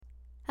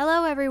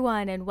Hello,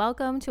 everyone, and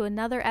welcome to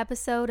another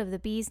episode of the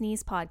Bee's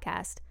Knees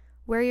podcast.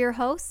 We're your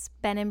hosts,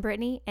 Ben and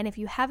Brittany, and if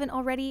you haven't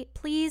already,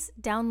 please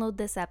download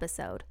this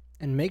episode.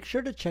 And make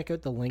sure to check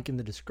out the link in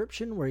the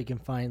description where you can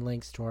find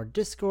links to our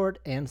Discord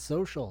and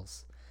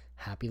socials.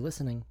 Happy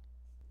listening.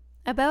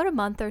 About a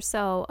month or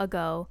so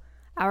ago,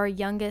 our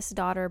youngest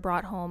daughter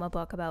brought home a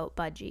book about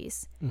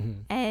budgies.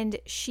 And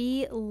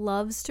she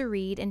loves to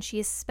read, and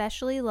she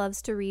especially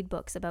loves to read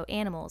books about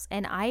animals.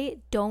 And I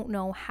don't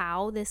know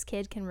how this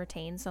kid can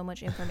retain so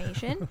much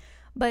information,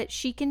 but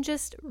she can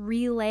just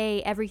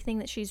relay everything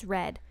that she's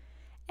read.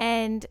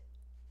 And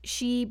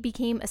she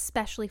became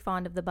especially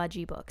fond of the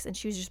budgie books, and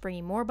she was just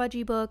bringing more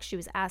budgie books. She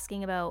was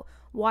asking about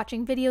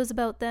watching videos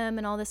about them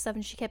and all this stuff,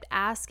 and she kept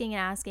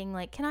asking,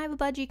 like, can I have a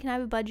budgie? Can I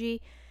have a budgie?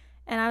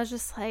 And I was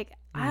just like,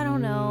 I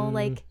don't know,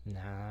 like,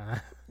 Nah.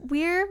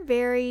 we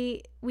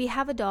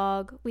have a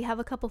dog, we have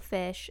a couple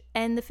fish,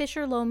 and the fish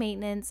are low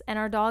maintenance, and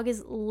our dog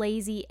is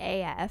lazy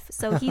AF,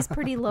 so he's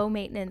pretty low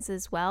maintenance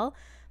as well.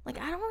 Like,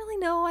 I don't really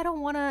know, I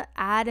don't want to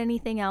add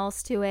anything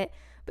else to it,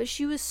 but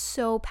she was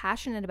so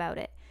passionate about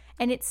it.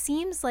 And it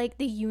seems like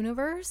the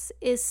universe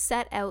is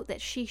set out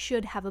that she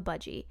should have a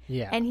budgie.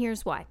 Yeah. And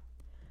here's why.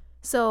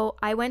 So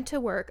I went to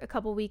work a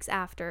couple weeks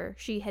after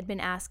she had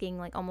been asking,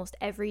 like, almost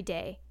every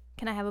day,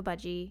 can I have a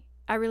budgie?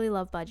 I really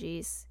love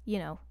budgies. You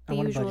know, the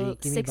usual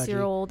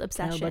 6-year-old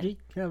obsession. Can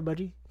I have a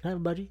budgie? Can I have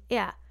a budgie?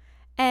 Yeah.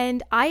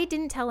 And I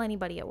didn't tell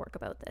anybody at work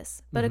about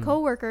this. But a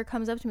coworker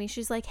comes up to me.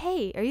 She's like,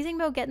 hey, are you thinking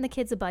about getting the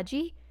kids a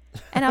budgie?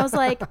 And I was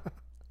like,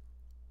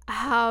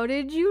 how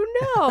did you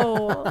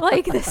know?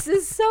 Like, this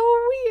is so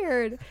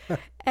weird.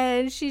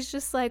 And she's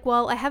just like,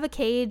 well, I have a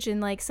cage and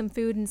like some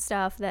food and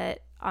stuff that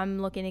I'm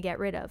looking to get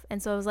rid of.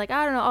 And so I was like,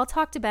 I don't know, I'll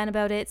talk to Ben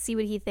about it, see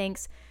what he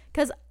thinks.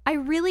 Because I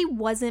really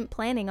wasn't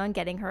planning on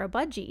getting her a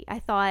budgie. I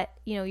thought,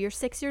 you know, you're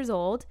 6 years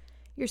old.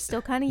 You're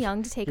still kind of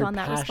young to take on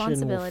that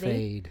responsibility. Will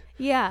fade.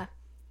 Yeah.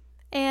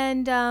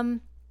 And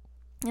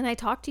I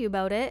talked to you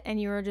about it, and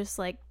you were just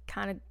like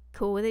kind of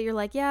cool with it. You're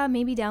like, yeah,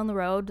 maybe down the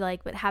road,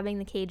 like, but having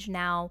the cage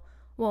now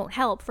won't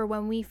help for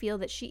when we feel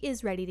that she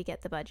is ready to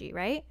get the budgie,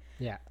 right?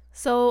 Yeah.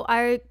 So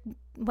I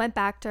went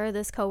back to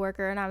this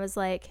coworker, and I was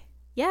like,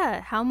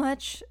 yeah, how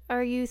much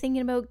are you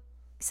thinking about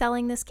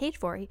selling this cage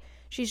for?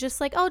 She's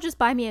just like, oh, just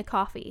buy me a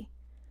coffee.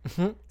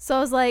 So I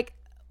was like,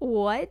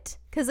 what?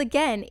 Because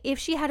again, if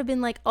she had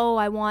been like, oh,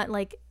 I want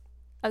like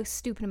a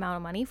stupid amount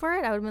of money for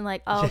it, I would have been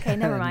like, oh, okay,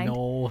 never mind.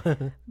 No.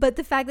 But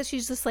the fact that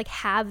she's just like,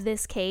 have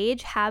this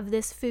cage, have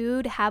this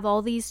food, have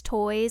all these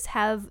toys,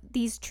 have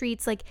these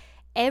treats, like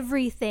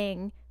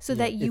everything, so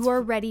that you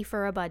are ready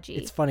for a budgie.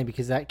 It's funny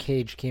because that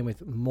cage came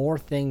with more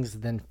things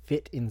than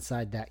fit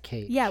inside that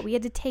cage. Yeah, we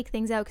had to take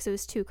things out because it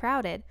was too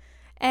crowded.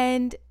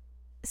 And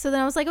so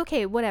then I was like,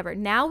 okay, whatever.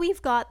 Now we've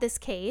got this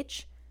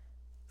cage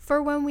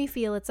for when we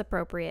feel it's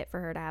appropriate for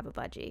her to have a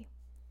budgie.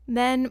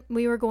 Then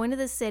we were going to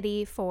the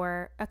city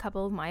for a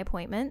couple of my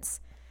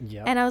appointments.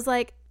 Yep. And I was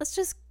like, let's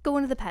just go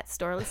into the pet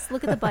store. Let's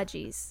look at the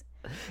budgies.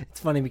 It's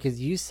funny because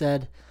you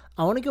said,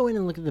 I want to go in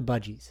and look at the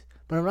budgies,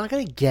 but I'm not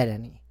going to get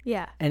any.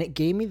 Yeah. And it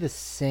gave me the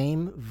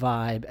same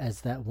vibe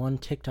as that one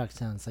TikTok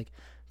sounds like,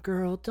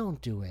 girl,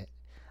 don't do it.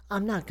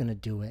 I'm not going to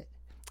do it.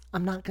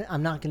 I'm not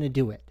going to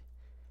do it.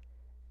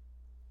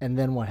 And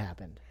then what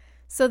happened?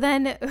 So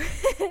then,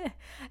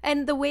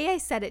 and the way I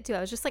said it too, I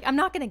was just like, I'm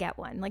not going to get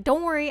one. Like,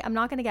 don't worry, I'm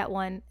not going to get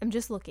one. I'm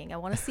just looking. I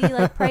want to see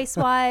like price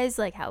wise,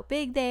 like how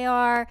big they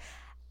are,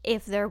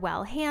 if they're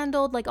well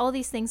handled, like all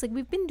these things. Like,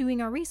 we've been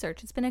doing our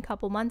research. It's been a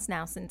couple months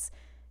now since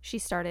she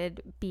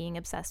started being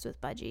obsessed with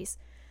budgies.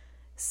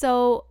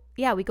 So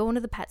yeah, we go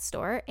into the pet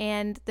store,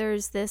 and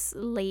there's this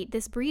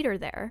breeder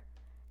there,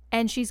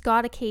 and she's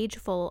got a cage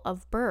full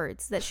of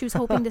birds that she was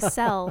hoping to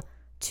sell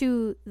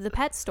to the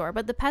pet store.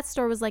 But the pet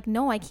store was like,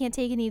 no, I can't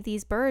take any of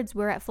these birds.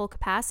 We're at full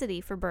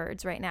capacity for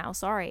birds right now.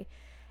 Sorry.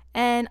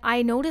 And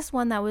I noticed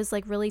one that was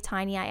like really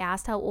tiny. I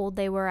asked how old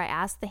they were. I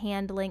asked the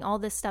handling, all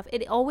this stuff.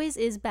 It always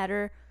is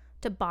better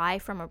to buy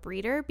from a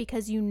breeder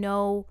because you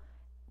know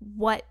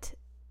what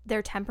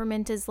their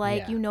temperament is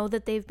like. Yeah. You know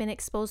that they've been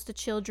exposed to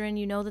children.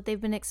 You know that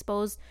they've been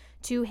exposed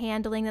to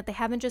handling, that they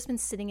haven't just been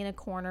sitting in a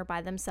corner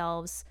by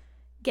themselves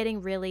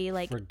getting really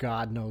like, for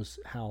God knows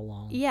how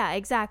long. yeah,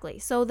 exactly.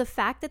 So the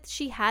fact that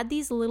she had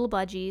these little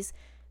budgies,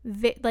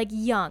 like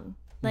young,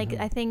 like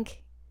I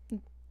think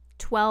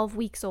 12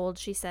 weeks old,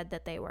 she said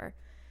that they were.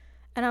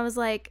 And I was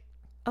like,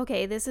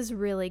 okay, this is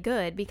really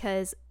good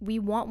because we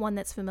want one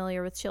that's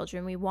familiar with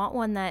children. We want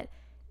one that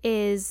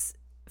is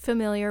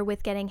familiar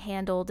with getting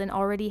handled and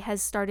already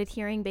has started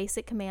hearing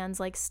basic commands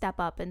like step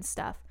up and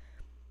stuff.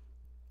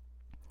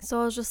 So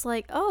I was just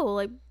like, oh,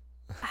 like,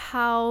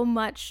 how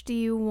much do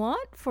you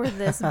want for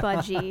this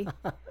budgie?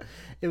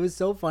 It was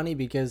so funny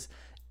because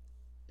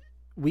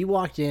we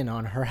walked in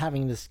on her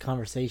having this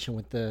conversation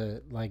with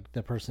the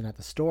person at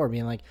the store,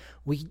 being like,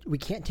 we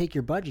can't take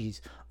your budgies.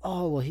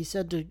 Oh, well, he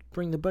said to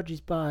bring the budgies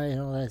by and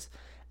all this.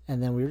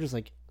 And then we were just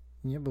like,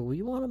 yeah, but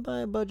we want to buy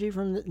a budgie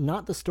from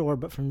not the store,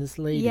 but from this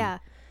lady. Yeah.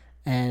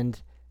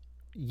 And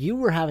you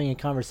were having a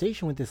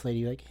conversation with this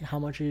lady, like, how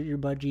much are your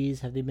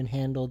budgies? Have they been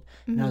handled?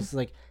 And I was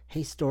like,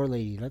 hey, store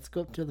lady, let's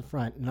go up to the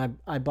front. And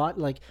I bought,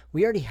 like,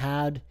 we already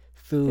had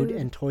food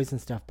and toys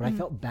and stuff, but I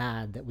felt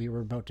bad that we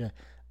were about to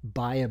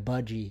buy a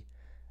budgie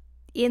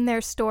in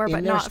their store, but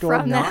in their not store,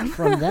 from not them.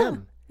 from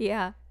them.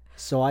 Yeah.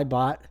 So I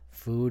bought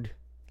food,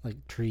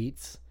 like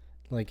treats,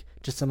 like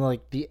just some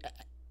like the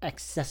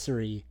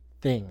accessory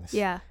things.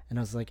 Yeah. And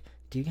I was like,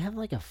 do you have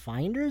like a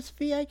finder's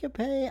fee I could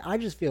pay? I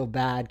just feel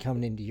bad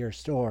coming into your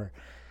store.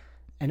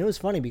 And it was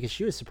funny because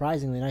she was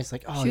surprisingly nice.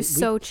 Like, oh, She was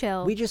so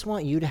chill. We just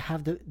want you to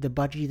have the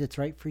budgie that's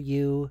right for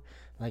you.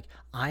 Like,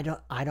 I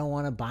don't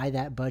want to buy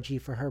that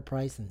budgie for her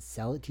price and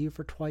sell it to you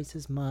for twice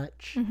as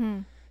much. Mm-hmm.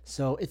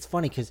 So it's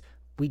funny because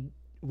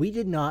we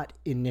did not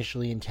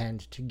initially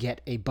intend to get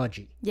a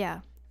budgie. Yeah.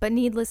 But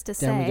needless to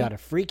say, Then we got a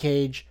free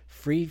cage,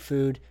 free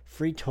food,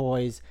 free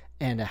toys,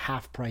 and a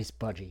half price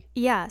budgie.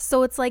 yeah.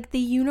 So it's like the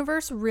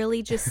universe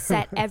really just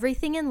set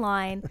everything in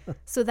line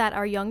so that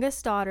our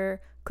youngest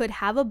daughter could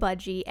have a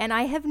budgie. And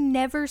I have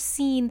never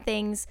seen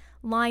things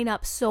line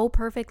up so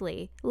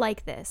perfectly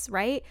like this,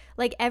 right?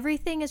 Like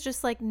everything is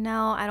just like,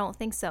 no, I don't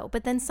think so.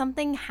 But then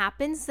something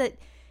happens that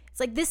it's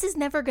like, this is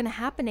never going to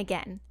happen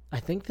again. I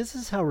think this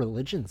is how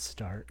religions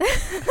start.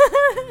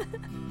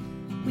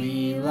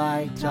 We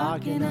like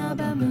talking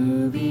about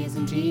movies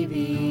and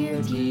TV,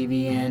 or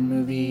TV and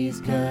movies,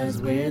 'cause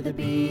we're the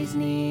bee's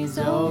knees,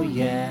 oh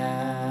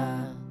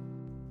yeah.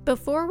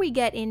 Before we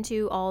get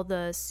into all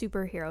the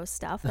superhero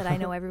stuff that I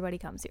know everybody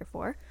comes here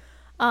for,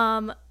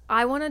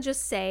 I want to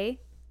just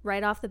say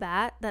right off the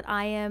bat that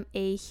I am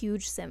a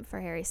huge simp for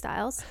Harry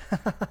Styles.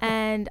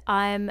 And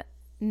I'm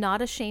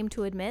not ashamed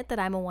to admit that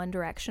I'm a One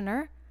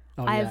Directioner.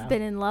 Oh, I've yeah?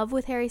 been in love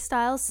with Harry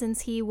Styles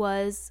since he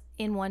was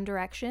in One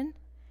Direction.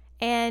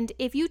 And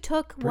if you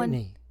took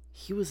Brittany,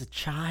 he was a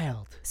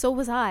child. So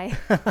was I.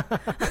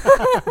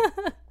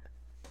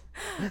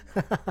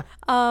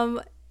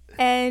 And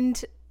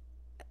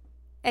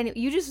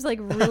you just like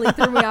really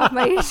threw me off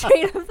my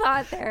train of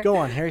thought there. Go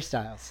on, Harry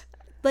Styles.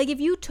 Like if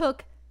you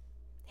took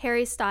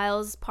Harry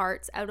Styles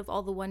parts out of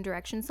all the One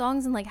Direction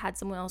songs and like had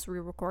someone else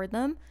re-record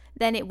them,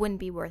 then it wouldn't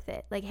be worth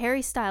it. Like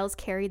Harry Styles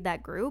carried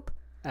that group.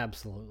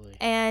 Absolutely.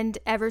 And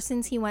ever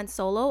since he went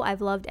solo,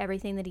 I've loved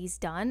everything that he's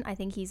done. I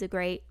think he's a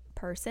great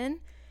person.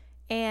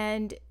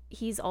 And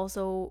he's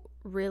also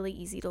really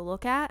easy to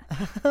look at.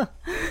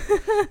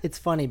 It's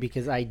funny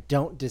because I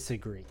don't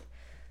disagree.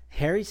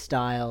 Harry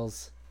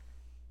Styles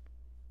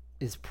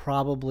is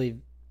probably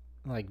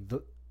like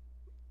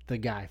the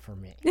guy for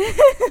me.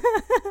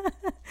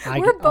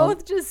 We're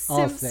both just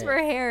I'll simps say for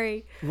it.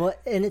 Harry. Well,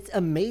 and it's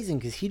amazing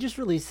because he just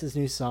released his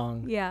new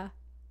song Yeah,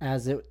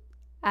 as it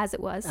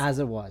was.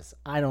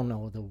 I don't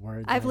know the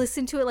words. I've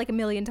listened to it like a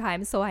million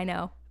times, so I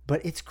know.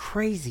 But it's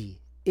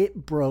crazy.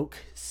 It broke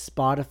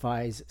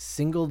Spotify's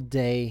single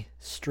day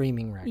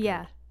streaming record.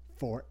 Yeah.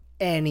 For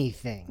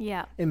anything.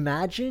 Yeah.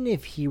 Imagine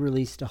if he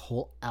released a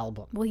whole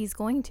album. Well, he's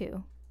going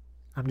to.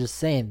 I'm just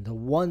saying, the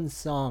one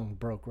song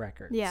broke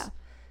records. Yeah.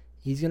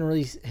 He's gonna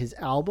release his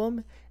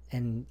album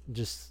and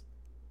just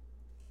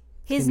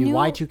His gonna be new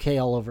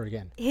Y2K all over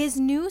again. his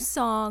new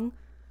song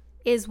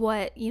is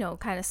what,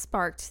 kind of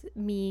sparked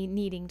me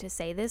needing to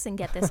say this and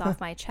get this off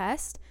my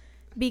chest,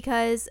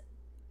 because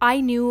I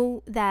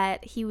knew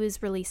that he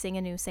was releasing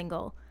a new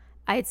single.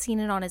 I had seen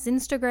it on his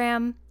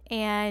Instagram,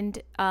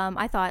 and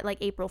I thought like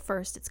April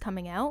 1st it's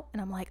coming out,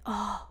 and I'm like,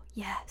 oh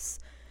yes.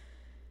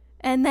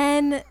 And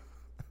then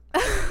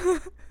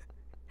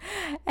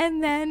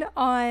and then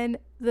on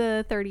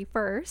the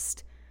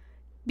 31st,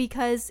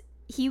 because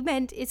he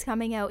meant it's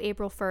coming out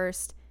April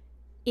 1st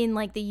in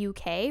like the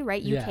UK,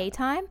 right? Yeah. UK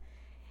time.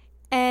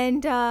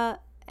 And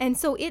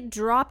so it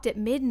dropped at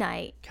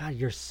midnight. God,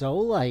 you're so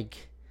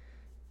like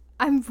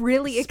I'm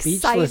really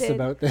speechless excited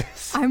about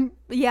this.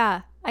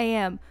 I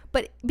am.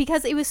 But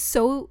because it was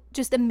so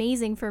just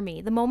amazing for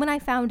me. The moment I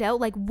found out,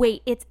 like,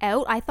 wait, it's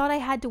out, I thought I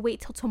had to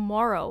wait till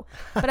tomorrow.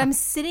 But I'm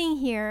sitting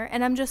here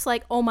and I'm just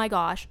like, oh my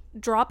gosh,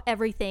 drop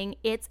everything.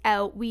 It's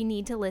out. We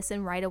need to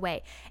listen right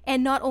away.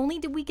 And not only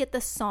did we get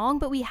the song,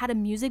 but we had a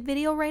music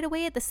video right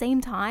away at the same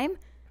time.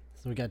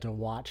 So we got to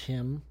watch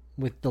him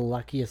with the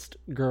luckiest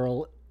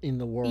girl in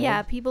the world.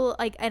 Yeah, people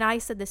like, and I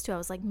said this too. I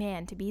was like,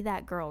 man, to be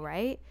that girl,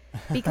 right?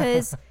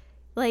 Because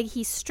like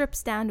he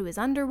strips down to his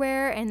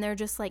underwear and they're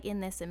just like in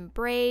this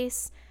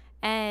embrace.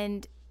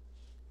 And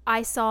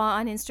I saw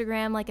on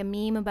Instagram like a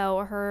meme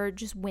about her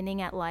just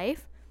winning at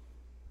life.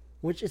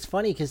 Which is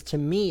funny because to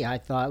me, I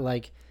thought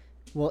like,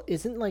 well,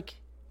 isn't like,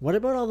 what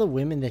about all the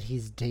women that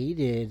he's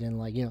dated and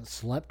like,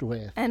 slept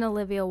with? And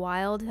Olivia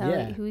Wilde,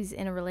 who's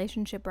in a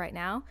relationship right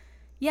now.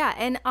 Yeah,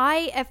 and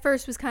I at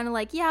first was kind of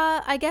like,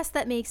 yeah, I guess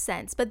that makes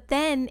sense. But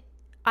then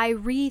I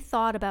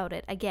rethought about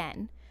it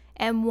again.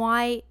 And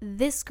why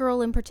this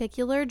girl in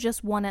particular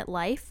just won at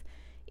life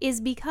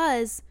is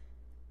because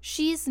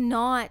she's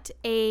not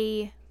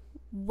a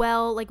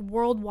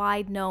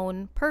worldwide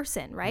known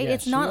person, right? Yeah,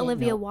 it's not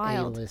Olivia no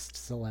Wilde. A-list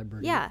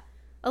celebrity. Yeah.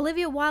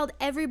 Olivia Wilde,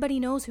 everybody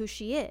knows who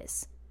she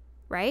is.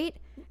 right?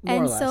 More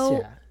and or less, so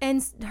yeah.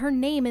 and her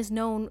name is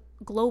known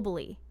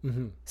globally.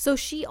 Mm-hmm. So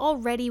she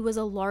already was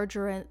a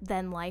larger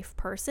than life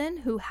person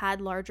who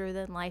had larger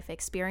than life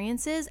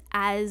experiences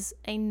as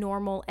a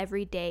normal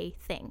everyday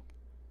thing.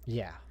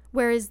 Yeah.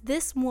 Whereas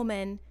this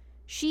woman,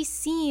 she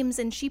seems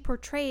and she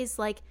portrays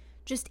like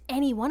just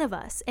any one of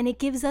us, and it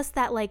gives us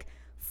that like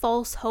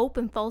false hope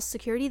and false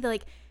security that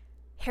like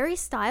Harry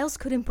Styles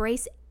could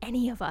embrace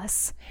any of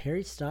us.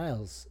 Harry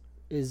Styles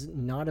is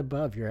not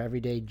above your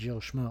everyday Joe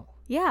Schmo.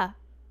 Yeah.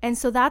 And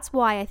so that's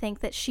why I think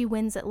that she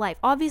wins at life.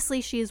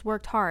 Obviously, she has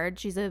worked hard.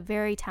 She's a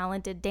very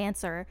talented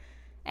dancer,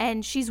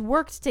 and she's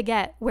worked to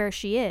get where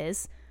she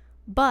is,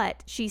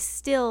 but she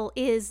still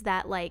is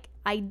that like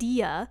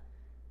idea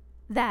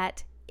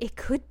that it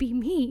could be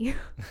me.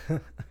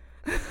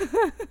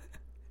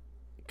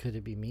 Could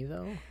it be me,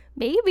 though?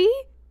 Maybe.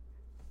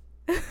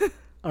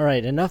 All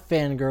right, enough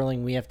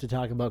fangirling. We have to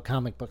talk about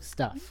comic book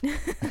stuff.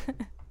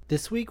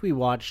 This week we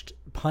watched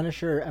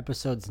Punisher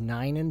episodes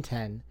 9 and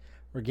 10.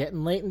 We're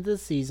getting late into the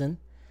season,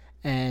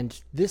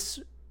 and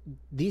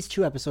these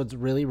two episodes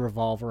really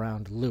revolve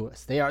around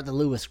Lewis. They are the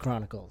Lewis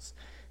Chronicles.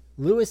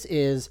 Lewis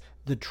is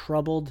the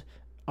troubled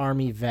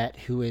army vet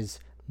who is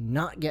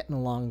not getting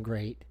along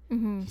great.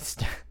 Mm-hmm.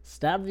 He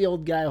stabbed the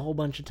old guy a whole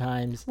bunch of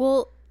times.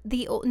 Well,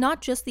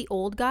 not just the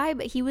old guy,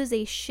 but he was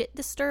a shit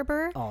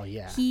disturber. Oh,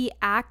 yeah. He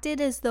acted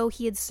as though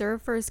he had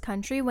served for his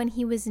country when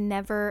he was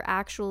never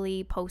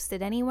actually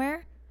posted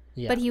anywhere.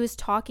 Yeah. But he was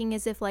talking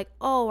as if like,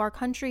 oh, our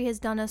country has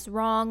done us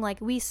wrong.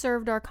 Like we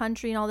served our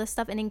country and all this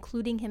stuff, and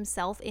including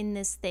himself in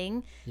this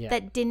thing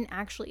that didn't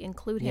actually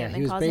include him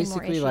and causing more issues. He was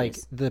basically like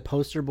the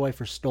poster boy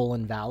for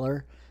stolen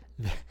valor.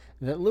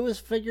 That Lewis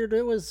figured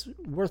it was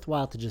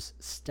worthwhile to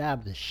just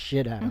stab the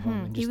shit out of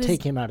him and just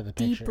take him out of the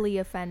picture. Deeply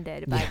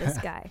offended by this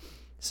guy.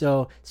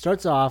 So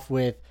starts off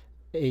with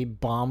a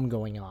bomb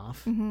going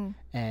off,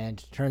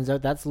 and turns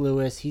out that's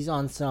Lewis. He's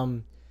on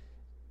some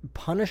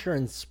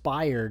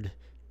Punisher-inspired,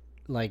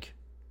 like,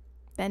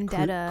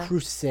 vendetta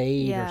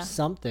crusade or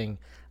something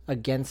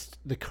against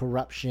the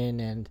corruption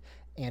and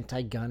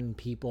anti-gun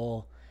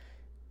people.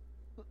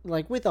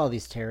 Like, with all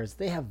these terrorists,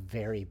 they have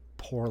very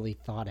poorly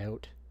thought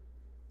out,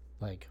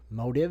 like,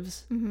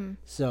 motives. Mm-hmm.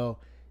 So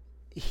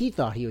he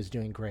thought he was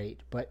doing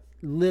great, but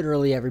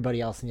literally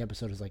everybody else in the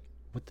episode is like,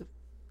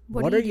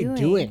 what are you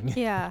doing?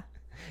 Yeah.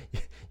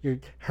 You're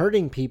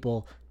hurting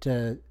people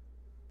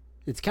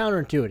it's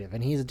counterintuitive,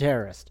 and he's a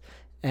terrorist.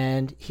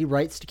 And he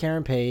writes to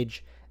Karen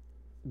Page,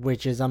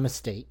 which is a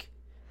mistake.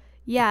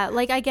 Yeah,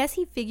 like I guess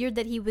he figured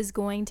that he was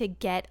going to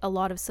get a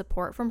lot of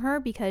support from her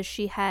because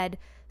she had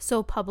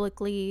so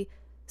publicly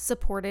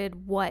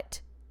supported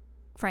what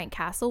Frank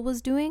Castle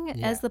was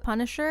doing as the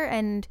Punisher,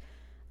 and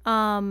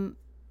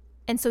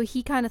so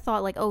he kind of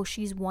thought like, oh,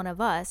 she's one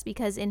of us,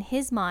 because in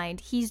his mind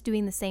he's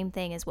doing the same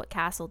thing as what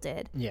Castle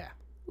did. Yeah.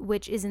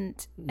 Which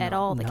isn't at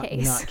all the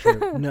case. Not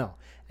true. No.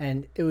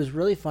 And it was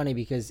really funny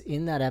because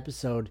in that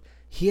episode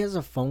he has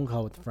a phone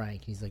call with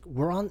Frank. He's like,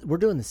 we're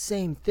doing the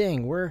same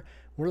thing. We're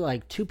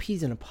like two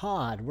peas in a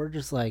pod. We're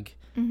just like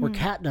we're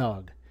cat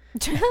dog.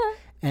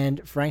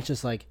 And Frank's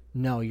just like,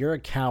 no, you're a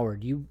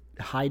coward. You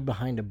hide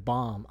behind a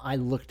bomb. I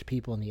looked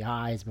people in the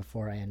eyes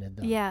before I ended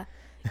them. Yeah.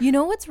 You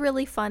know what's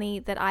really funny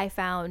that I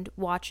found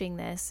watching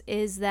this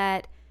is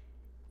that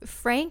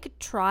Frank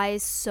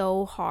tries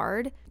so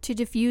hard to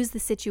diffuse the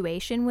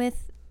situation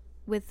with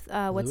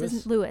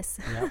Lewis.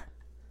 Yep.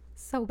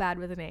 So bad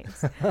with the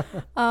names.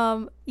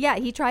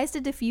 He tries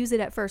to diffuse it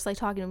at first, like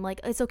talking to him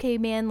like, it's okay,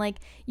 man, like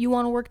you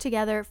want to work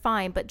together,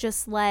 fine, but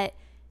just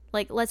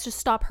let's just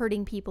stop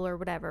hurting people or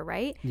whatever,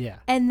 right? Yeah.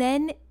 And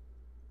then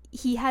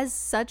he has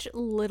such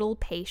little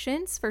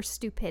patience for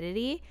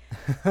stupidity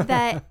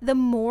that the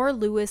more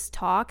Lewis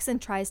talks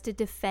and tries to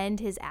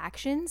defend his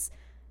actions,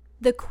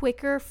 the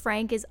quicker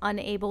Frank is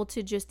unable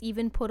to just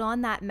even put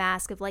on that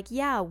mask of like,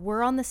 yeah,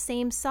 we're on the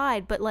same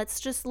side, but let's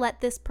just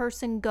let this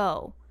person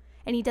go.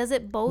 And he does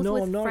it both with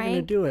Frank. No, I'm not going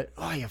to do it.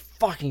 Oh, you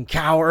fucking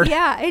coward.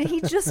 Yeah, and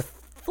he just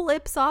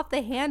flips off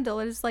the handle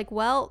and it's like,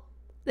 well,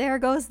 there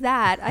goes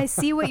that. I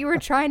see what you were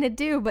trying to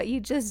do, but you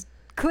just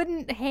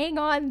couldn't hang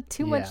on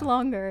too much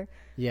longer.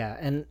 Yeah,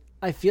 and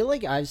I feel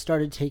like I've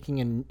started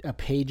taking a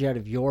page out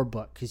of your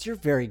book because you're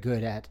very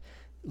good at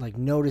like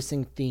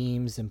noticing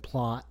themes and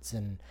plots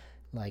and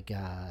like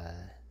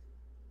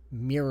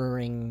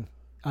mirroring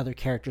other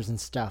characters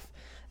and stuff.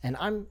 And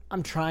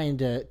I'm trying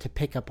to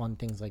pick up on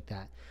things like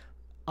that.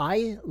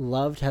 I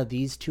loved how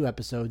these two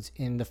episodes,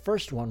 in the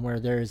first one where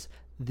there's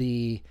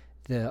the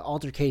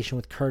altercation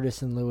with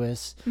Curtis and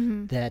Lewis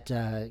that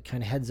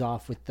kind of heads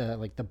off with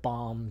the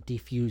bomb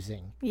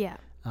defusing. Yeah.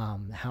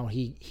 How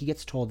he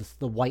gets told it's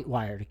the white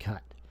wire to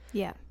cut.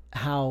 Yeah.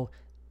 How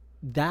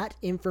that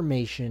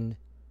information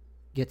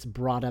gets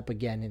brought up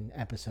again in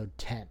episode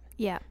 10.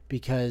 Yeah.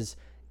 Because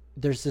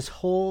there's this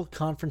whole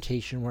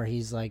confrontation where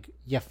he's like,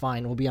 yeah,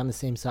 fine, we'll be on the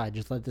same side.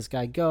 Just let this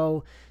guy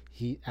go.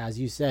 He, as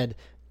you said,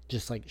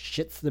 just like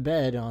shits the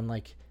bed on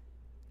like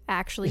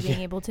actually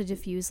being able to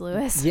diffuse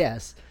Lewis.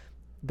 Yes.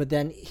 But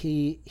then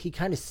he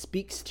kind of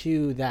speaks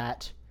to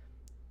that.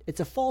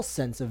 It's a false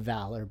sense of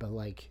valor, but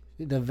like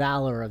the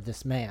valor of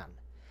this man.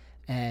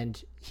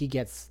 and he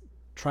gets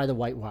try the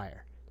white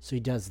wire. So he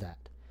does that.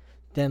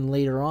 Then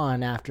later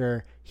on,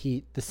 after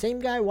the same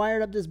guy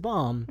wired up this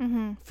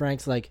bomb,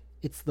 Frank's like,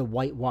 it's the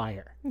white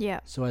wire. Yeah.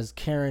 So as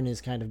Karen is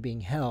kind of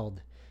being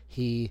held,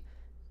 he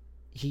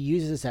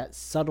uses that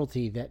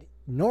subtlety that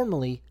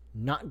normally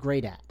not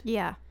great at.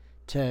 Yeah.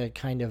 To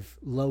kind of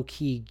low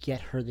key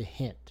get her the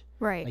hint.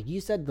 Right. Like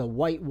you said, the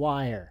white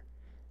wire,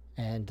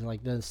 and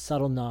like the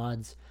subtle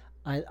nods.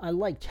 I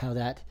liked how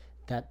that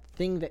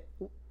thing that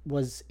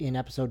was in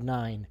episode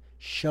 9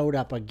 showed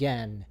up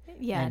again.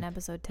 Yeah, in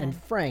episode 10.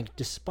 And Frank,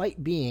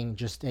 despite being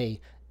just a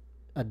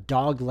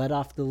dog let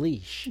off the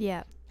leash,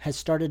 yeah, has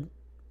started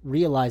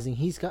realizing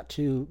he's got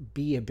to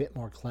be a bit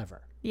more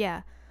clever.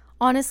 Yeah.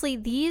 Honestly,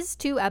 these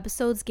 2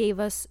 episodes gave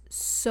us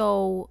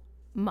so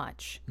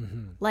much.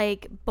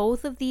 Like,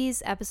 both of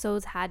these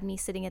episodes had me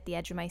sitting at the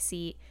edge of my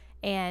seat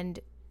and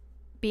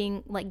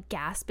being like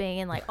gasping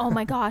and like, oh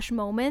my gosh,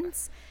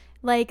 moments.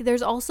 Like,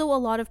 there's also a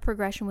lot of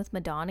progression with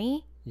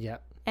Madani.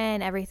 Yep.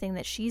 And everything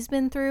that she's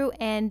been through.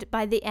 And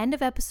by the end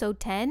of episode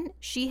 10,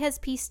 she has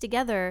pieced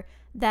together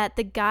that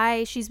the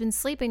guy she's been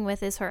sleeping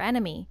with is her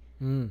enemy.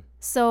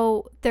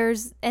 So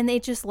and they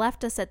just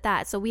left us at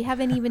that. So we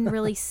haven't even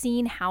really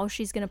seen how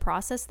she's going to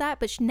process that,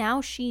 but now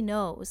she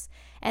knows.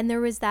 And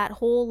there was that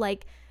whole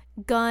like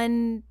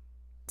gun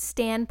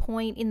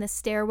standpoint in the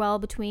stairwell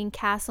between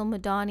Castle,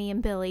 Madani,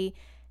 and Billy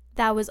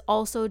that was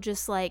also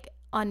just like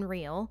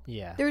unreal.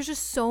 Yeah. There's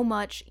just so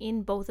much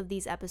in both of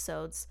these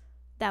episodes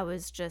that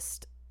was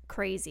just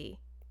crazy.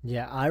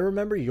 Yeah, I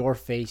remember your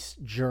face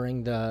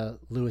during the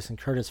Lewis and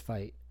Curtis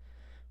fight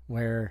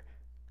where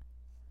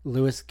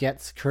Lewis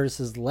gets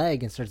Curtis's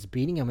leg and starts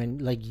beating him,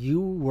 and like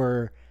you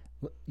were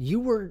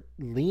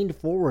leaned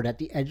forward at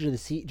the edge of the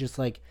seat, just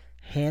like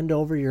hand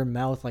over your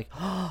mouth, like,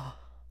 oh,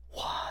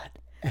 what?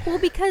 Well,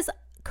 because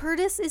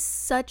Curtis is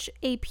such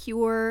a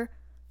pure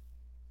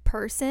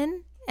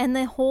person, and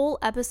the whole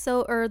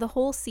episode or the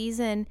whole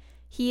season,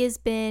 he has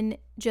been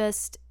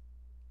just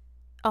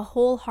a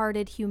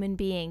wholehearted human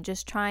being,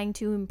 just trying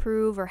to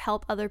improve or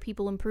help other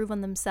people improve on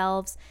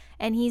themselves,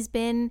 and he's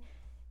been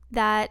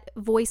that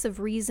voice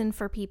of reason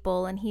for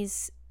people, and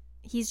he's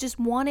just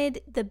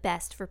wanted the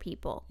best for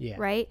people. Yeah.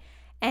 Right?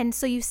 And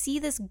so you see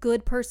this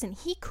good person.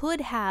 He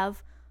could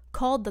have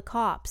called the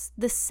cops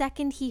the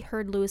second he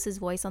heard Lewis's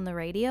voice on the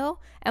radio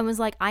and was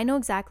like, I know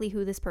exactly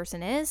who this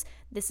person is.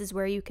 This is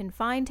where you can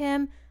find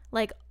him.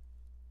 Like,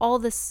 all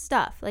this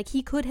stuff. Like,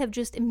 he could have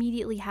just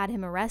immediately had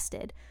him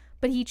arrested,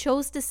 but he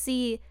chose to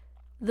see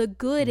the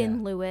good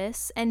in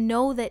Lewis and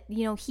know that,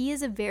 you know, he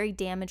is a very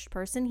damaged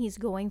person. He's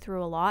going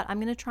through a lot. I'm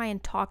going to try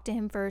and talk to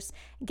him first,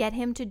 get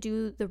him to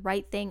do the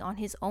right thing on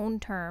his own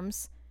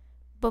terms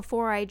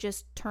before I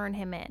just turn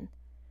him in.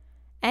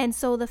 And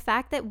so the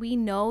fact that we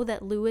know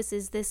that Lewis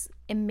is this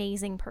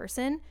amazing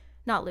person,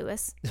 not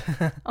Lewis,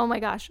 oh my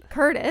gosh,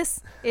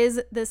 Curtis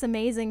is this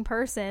amazing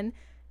person,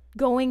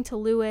 going to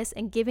Lewis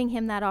and giving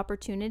him that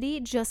opportunity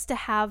just to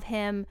have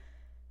him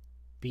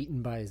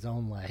beaten by his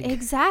own leg.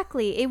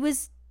 Exactly. It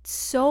was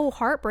so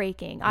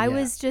heartbreaking. I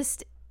was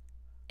just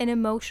an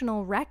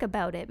emotional wreck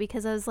about it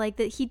because I was like,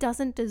 that he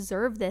doesn't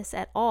deserve this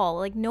at all.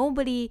 Like,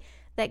 nobody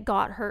that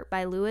got hurt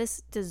by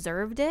Lewis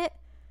deserved it,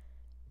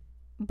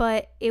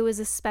 but it was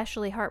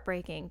especially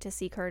heartbreaking to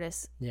see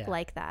Curtis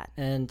like that.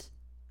 And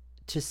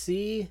to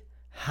see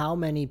how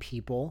many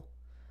people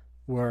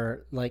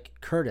were like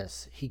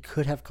Curtis, he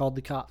could have called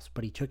the cops,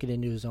 but he took it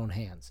into his own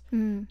hands.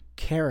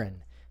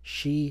 Karen,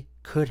 she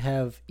could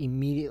have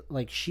immediately,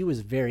 like, she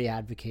was very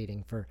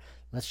advocating for,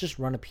 let's just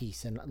run a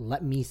piece and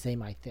let me say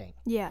my thing.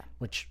 Yeah.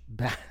 Which,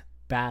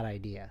 bad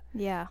idea.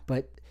 Yeah.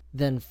 But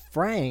then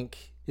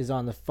Frank is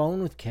on the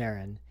phone with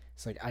Karen.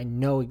 It's like, I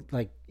know,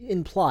 like,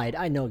 implied,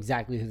 I know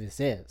exactly who this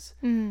is.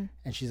 And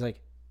she's like,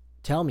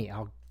 tell me,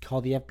 I'll call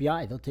the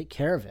FBI. They'll take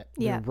care of it.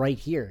 Yeah. They're right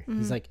here.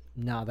 He's like,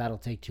 no, that'll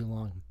take too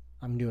long.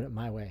 I'm doing it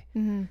my way.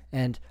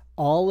 And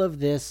all of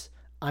this,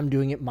 I'm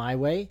doing it my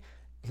way,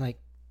 like,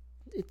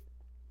 it's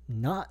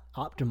not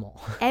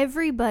optimal.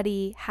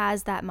 Everybody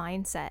has that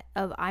mindset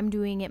of, I'm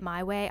doing it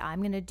my way.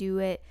 I'm going to do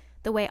it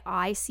the way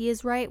I see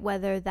is right,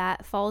 whether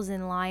that falls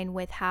in line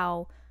with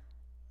how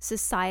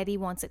society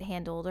wants it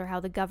handled or how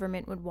the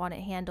government would want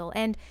it handled.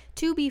 And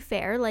to be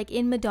fair, like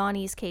in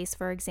Madani's case,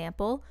 for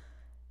example,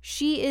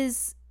 she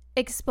is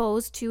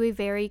exposed to a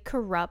very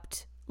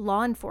corrupt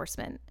law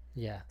enforcement.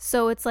 Yeah.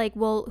 So it's like,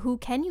 well, who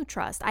can you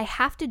trust? I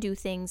have to do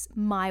things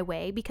my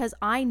way because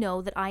I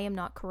know that I am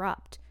not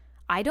corrupt.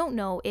 I don't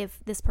know if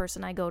this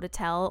person I go to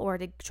tell or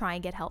to try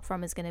and get help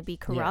from is going to be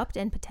corrupt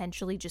and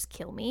potentially just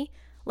kill me.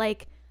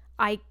 Like,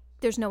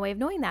 there's no way of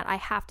knowing that. I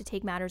have to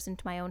take matters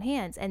into my own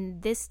hands.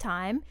 And this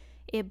time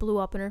it blew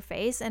up in her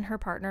face and her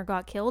partner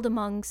got killed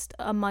amongst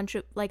a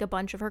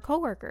bunch of her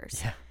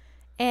coworkers. Yeah.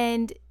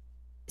 And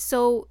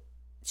so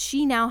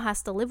she now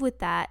has to live with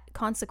that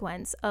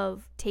consequence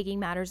of taking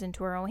matters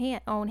into her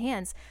own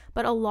hands.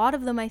 But a lot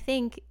of them, I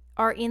think,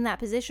 are in that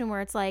position where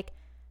it's like,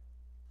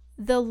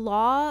 the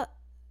law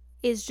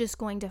is just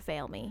going to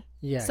fail me.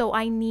 Yeah. So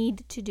I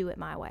need to do it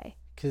my way.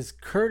 Because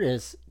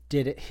Curtis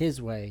did it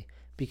his way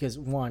because,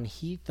 one,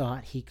 he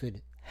thought he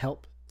could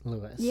help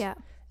Lewis. Yeah.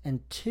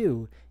 And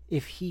 2,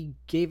 if he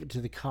gave it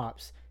to the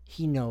cops,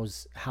 he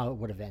knows how it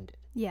would have ended.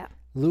 Yeah.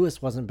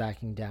 Lewis wasn't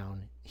backing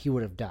down. He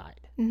would have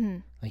died. Mm-hmm.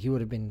 Like, he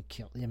would have been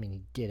killed. I mean,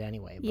 he did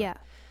anyway. But Yeah.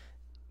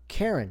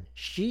 Karen,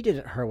 she did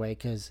it her way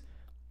because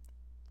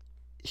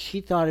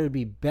she thought it would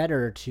be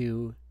better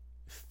to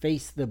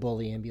face the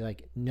bully and be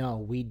like, no,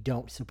 we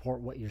don't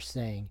support what you're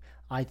saying.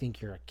 I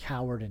think you're a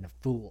coward and a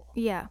fool.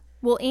 Yeah.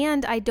 Well,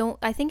 and I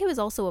think it was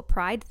also a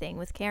pride thing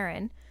with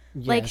Karen.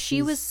 Yeah, like,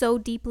 she was so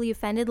deeply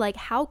offended. Like,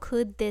 how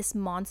could this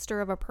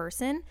monster of a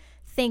person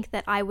think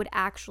that I would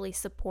actually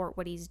support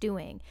what he's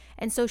doing?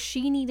 And so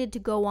she needed to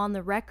go on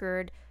the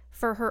record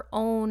for her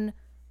own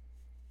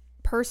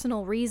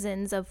personal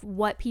reasons of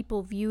what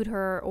people viewed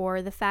her,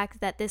 or the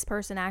fact that this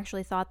person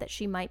actually thought that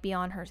she might be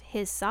on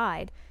his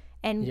side,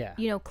 and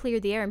clear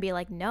the air and be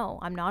like, no,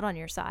 I'm not on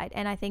your side.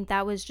 And I think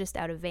that was just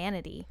out of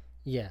vanity.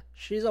 Yeah,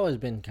 she's always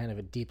been kind of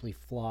a deeply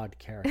flawed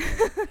character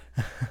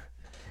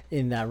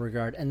in that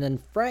regard. And then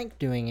Frank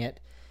doing it,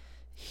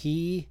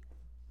 he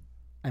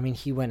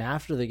went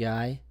after the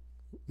guy.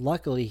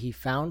 Luckily, he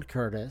found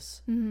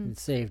Curtis and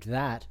saved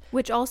that.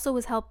 Which also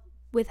was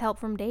with help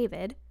from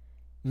David.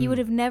 He would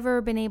have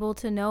never been able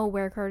to know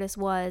where Curtis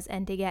was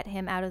and to get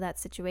him out of that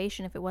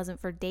situation if it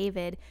wasn't for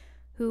David,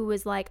 who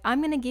was like,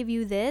 I'm going to give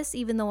you this,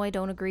 even though I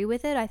don't agree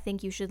with it. I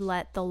think you should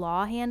let the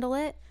law handle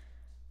it.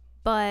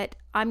 But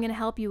I'm going to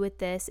help you with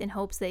this in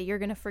hopes that you're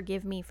going to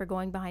forgive me for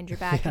going behind your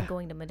back and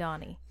going to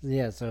Madani.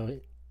 Yeah, so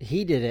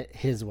he did it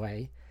his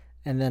way.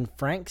 And then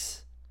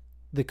Frank's,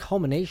 the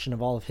culmination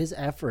of all of his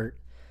effort,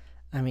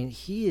 I mean,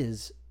 he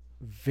is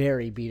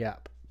very beat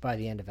up by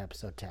the end of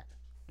episode 10.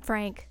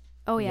 Frank.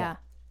 Oh, yeah.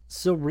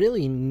 So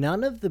really,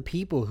 none of the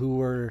people who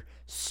were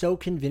so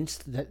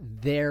convinced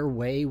that their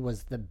way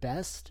was the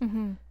best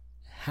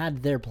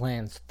had their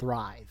plans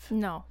thrive.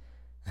 No,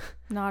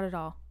 not at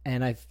all.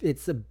 And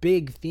it's a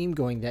big theme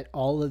going that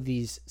all of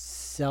these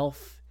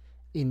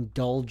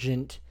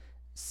self-indulgent,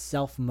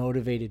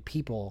 self-motivated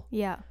people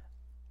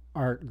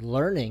are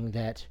learning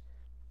that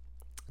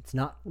it's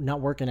not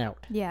working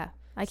out. Yeah,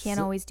 I can't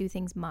always do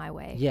things my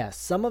way. Yeah,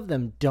 some of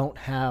them don't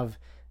have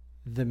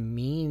the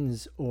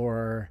means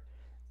or,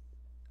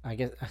 I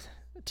guess,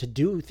 to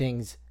do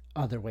things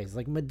other ways.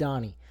 Like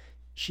Madani,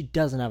 she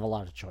doesn't have a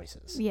lot of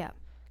choices. Yeah.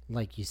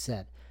 Like you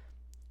said.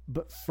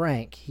 But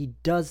Frank, he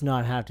does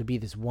not have to be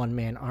this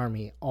one-man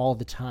army all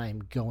the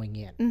time going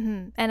in.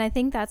 Mm-hmm. And I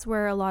think that's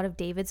where a lot of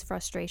David's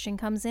frustration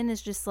comes in,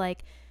 is just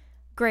like,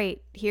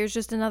 great, here's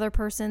just another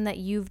person that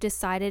you've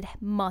decided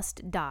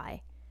must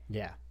die.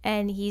 Yeah.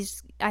 And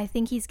I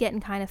think he's getting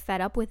kind of fed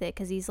up with it,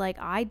 because he's like,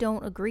 I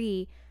don't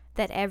agree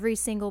that every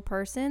single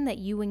person that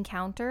you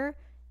encounter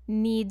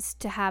needs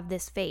to have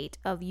this fate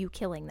of you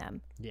killing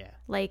them. Yeah.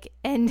 Like,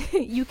 and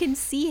you can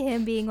see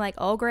him being like,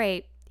 oh,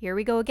 great. Here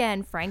we go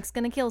again. Frank's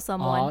going to kill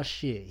someone. Oh,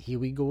 shit. Here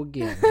we go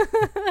again.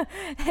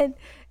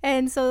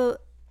 and so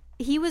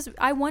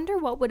I wonder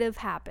what would have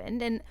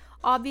happened. And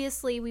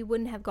obviously we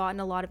wouldn't have gotten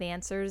a lot of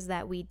answers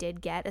that we did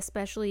get,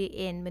 especially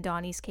in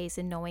Madani's case,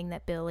 and knowing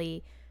that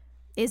Billy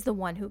is the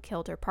one who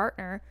killed her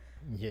partner.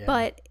 Yeah.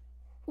 But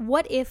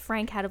what if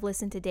Frank had have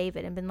listened to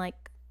David and been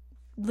like,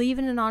 leave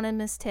an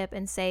anonymous tip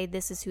and say,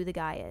 this is who the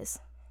guy is?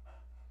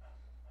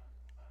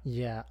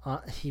 Yeah.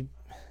 I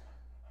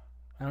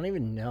don't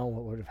even know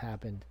what would have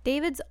happened.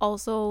 David's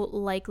also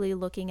likely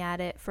looking at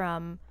it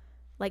from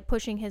like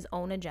pushing his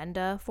own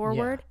agenda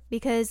forward,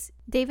 because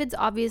David's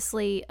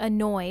obviously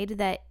annoyed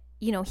that,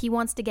 he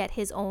wants to get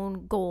his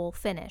own goal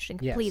finished and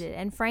completed. Yes.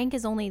 And Frank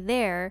is only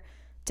there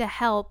to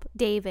help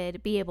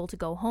David be able to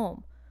go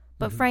home.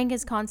 But Frank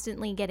is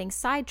constantly getting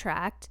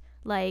sidetracked,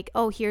 like,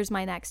 oh, here's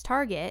my next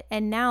target.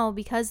 And now,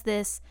 because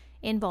this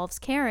involves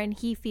Karen,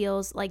 he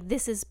feels like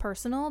this is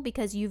personal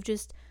because you've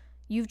just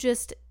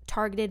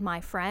targeted my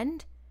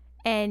friend.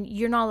 And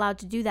you're not allowed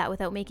to do that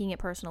without making it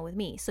personal with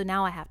me. So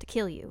now I have to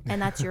kill you.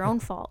 And that's your own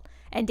fault.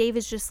 And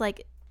David's just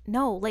like,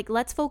 no, like,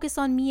 let's focus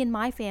on me and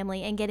my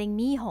family and getting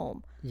me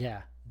home.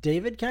 Yeah.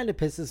 David kind of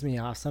pisses me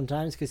off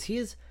sometimes because he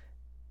is,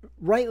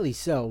 rightly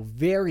so,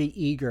 very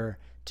eager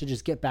to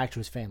just get back to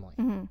his family.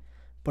 Mm-hmm.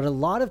 But a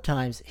lot of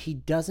times he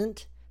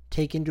doesn't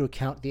take into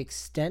account the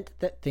extent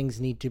that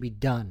things need to be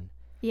done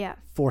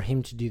for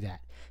him to do that.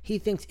 He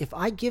thinks, if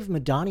I give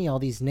Madani all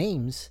these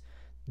names,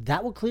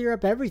 that will clear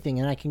up everything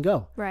and I can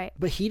go. Right.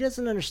 But he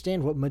doesn't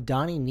understand what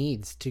Madani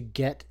needs to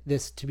get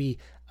this to be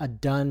a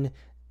done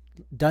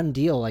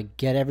deal, like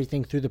get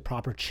everything through the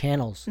proper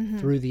channels,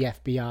 through the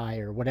FBI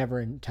or whatever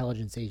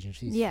intelligence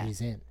agency he's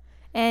in.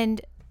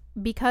 And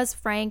because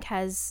Frank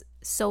has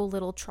so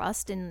little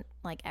trust in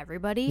like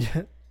everybody,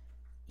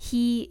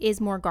 he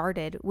is more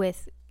guarded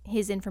with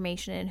his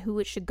information and who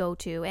it should go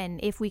to and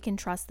if we can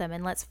trust them,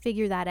 and let's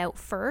figure that out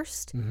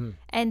first.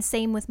 And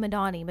same with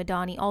Madani.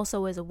 Madani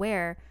also is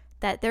aware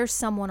that there's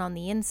someone on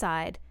the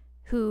inside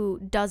who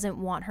doesn't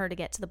want her to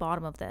get to the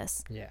bottom of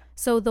this. Yeah.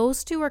 So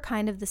those two are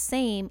kind of the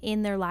same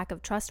in their lack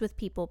of trust with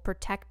people,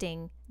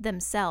 protecting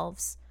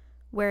themselves,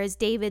 whereas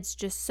David's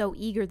just so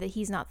eager that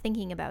he's not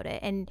thinking about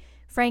it. And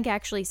Frank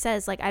actually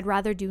says, like, I'd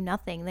rather do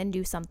nothing than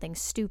do something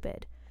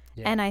stupid.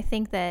 Yeah. And I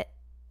think that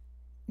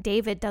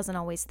David doesn't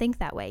always think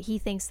that way. He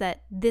thinks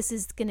that this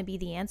is going to be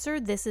the answer.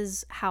 This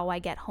is how I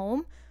get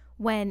home,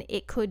 when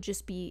it could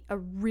just be a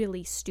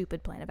really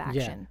stupid plan of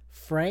action.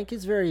 Frank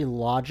is very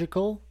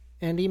logical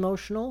and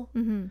emotional,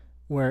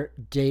 where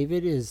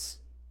David is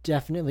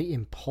definitely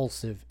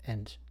impulsive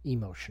and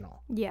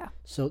emotional. Yeah.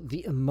 So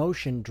the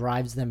emotion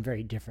drives them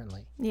very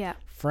differently. Yeah.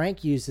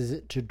 Frank uses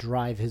it to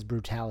drive his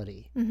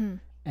brutality.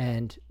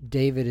 And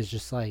David is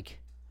just like,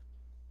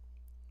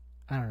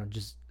 I don't know,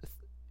 just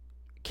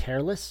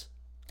careless,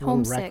 a little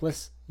Homesick.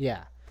 reckless.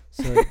 Yeah.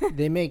 So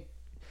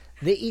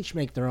they each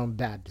make their own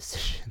bad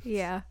decisions.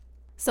 Yeah.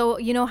 So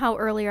you know how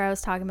earlier I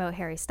was talking about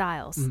Harry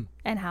Styles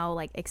and how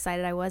like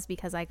excited I was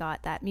because I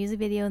got that music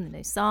video and the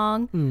new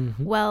song?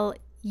 Well,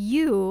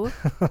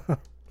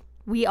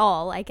 we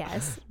all, I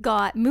guess,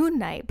 got Moon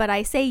Knight. But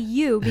I say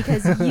you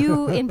because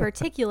you in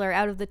particular,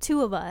 out of the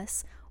two of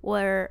us,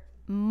 were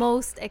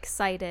most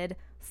excited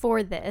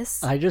for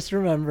this. I just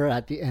remember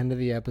at the end of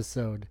the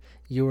episode,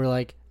 you were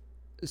like,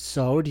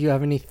 so do you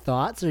have any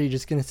thoughts, or are you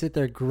just going to sit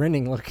there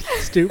grinning looking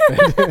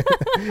stupid?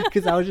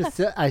 Because I was just,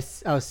 I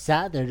was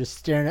sat there just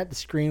staring at the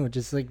screen with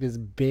just like this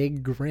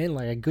big grin,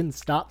 like I couldn't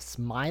stop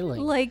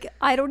smiling. Like,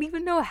 I don't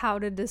even know how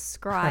to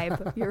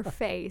describe your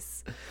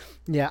face.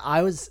 Yeah,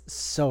 I was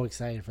so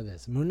excited for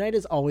this. Moon Knight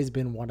has always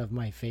been one of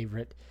my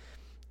favorite,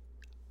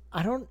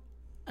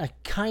 a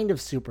kind of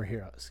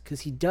superheroes,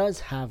 because he does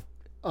have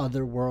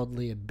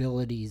otherworldly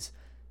abilities,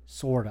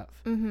 sort of.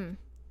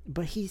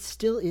 But he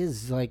still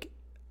is like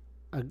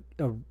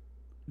a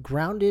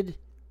grounded,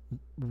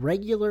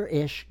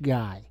 regular-ish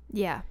guy.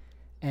 Yeah.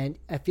 And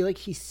I feel like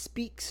he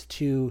speaks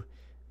to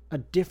a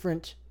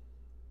different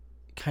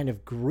kind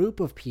of group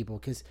of people,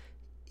 because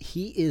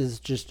he is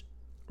just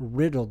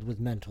riddled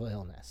with mental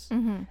illness.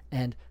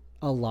 And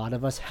a lot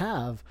of us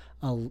have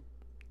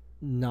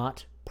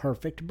not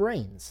perfect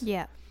brains.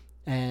 Yeah.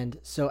 And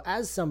so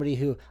as somebody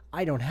who,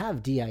 I don't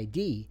have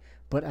DID,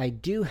 but I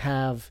do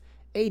have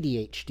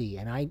ADHD,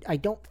 and I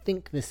don't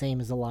think the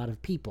same as a lot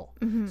of people.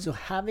 So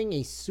having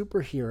a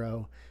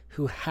superhero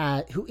who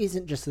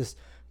isn't just this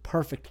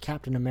perfect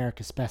Captain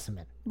America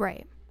specimen.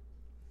 Right.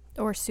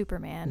 Or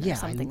Superman or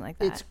something like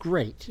that. It's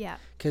great. Yeah.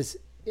 Because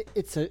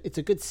it's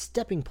a good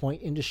stepping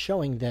point into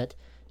showing that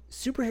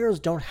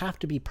superheroes don't have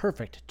to be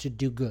perfect to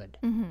do good,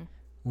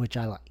 which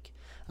I like.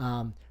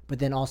 But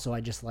then also I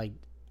just like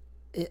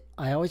it.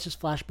 I always just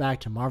flash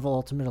back to Marvel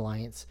Ultimate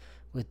Alliance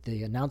with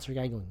the announcer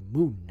guy going,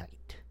 Moon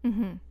Knight.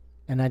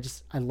 And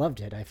I loved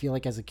it. I feel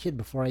like as a kid,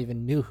 before I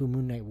even knew who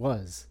Moon Knight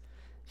was,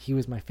 he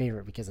was my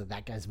favorite because of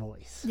that guy's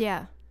voice.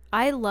 Yeah.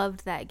 I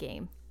loved that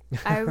game.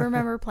 I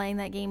remember playing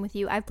that game with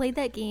you. I've played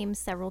that game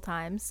several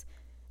times,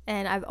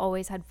 and I've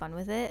always had fun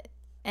with it.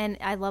 And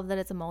I love that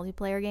it's a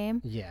multiplayer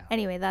game. Yeah.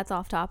 Anyway, that's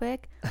off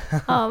topic.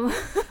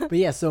 But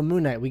yeah, so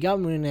Moon Knight. We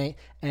got Moon Knight,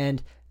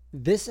 and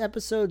this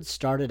episode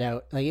started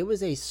out, like, it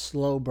was a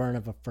slow burn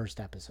of a first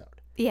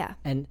episode. Yeah.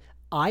 And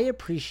I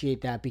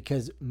appreciate that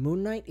because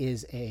Moon Knight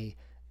is a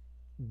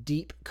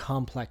deep,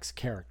 complex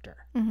character.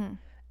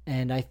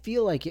 And I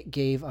feel like it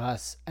gave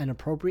us an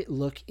appropriate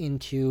look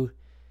into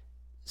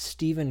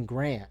Stephen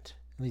Grant,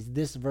 at least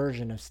this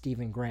version of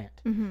Stephen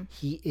Grant.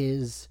 He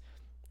is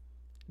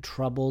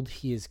troubled,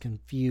 he is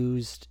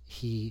confused,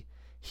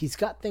 he's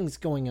got things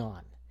going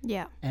on.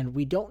 Yeah. And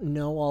we don't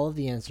know all of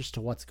the answers to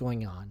what's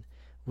going on.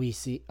 We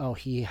see,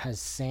 he has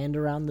sand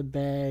around the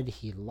bed,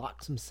 he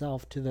locks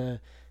himself to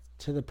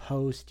the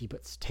post, he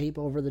puts tape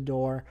over the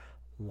door.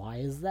 Why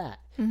is that?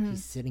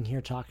 He's sitting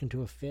here talking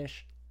to a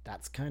fish.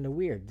 That's kind of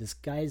weird. This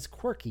guy is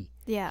quirky.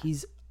 Yeah.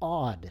 He's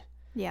odd.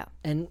 Yeah.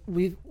 And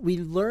we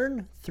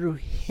learn through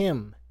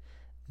him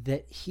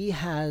that he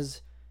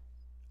has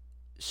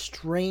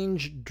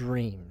strange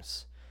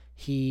dreams.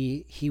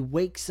 He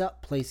wakes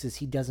up places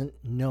he doesn't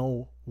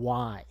know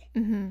why.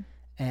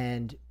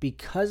 And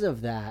because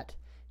of that,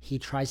 he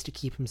tries to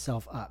keep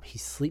himself up. He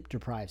sleep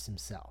deprives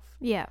himself.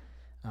 Yeah.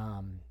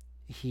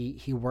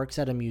 He works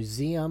at a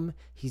museum.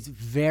 He's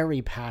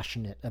very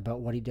passionate about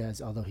what he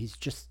does, although he's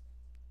just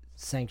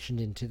sanctioned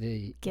into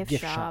the gift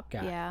shop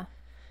guy. Yeah.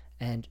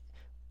 And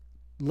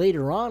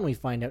later on, we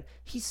find out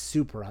he's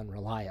super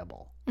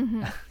unreliable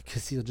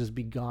because he'll just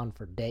be gone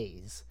for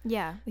days.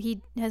 Yeah.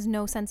 He has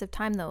no sense of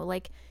time, though.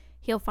 Like,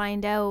 he'll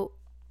find out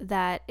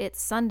that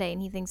it's Sunday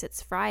and he thinks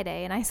it's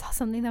Friday. And I saw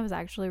something that was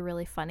actually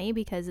really funny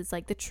because it's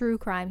like the true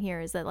crime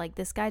here is that, like,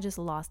 this guy just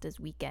lost his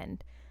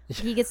weekend.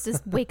 He gets to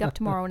wake up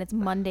tomorrow and it's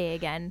Monday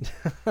again.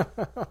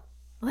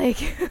 Like,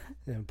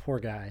 Yeah, poor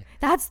guy.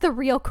 That's the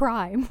real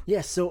crime.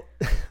 Yeah, so,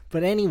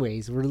 but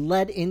anyways, we're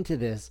led into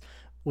this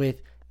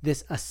with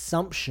this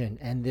assumption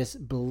and this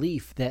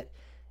belief that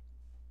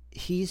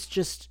he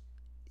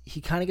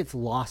kind of gets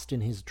lost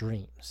in his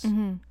dreams.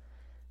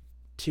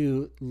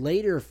 To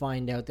later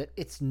find out that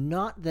it's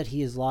not that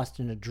he is lost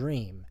in a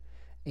dream.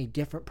 A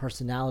different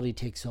personality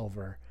takes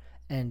over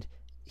and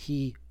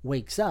he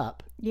wakes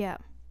up Yeah.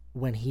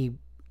 when he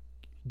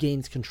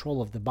gains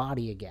control of the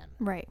body again.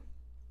 Right.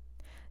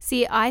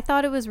 See, I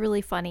thought it was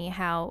really funny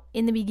how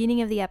in the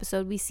beginning of the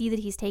episode, we see that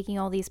he's taking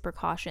all these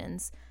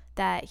precautions,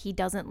 that he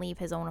doesn't leave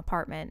his own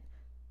apartment.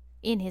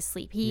 in his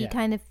sleep. He Yeah.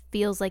 kind of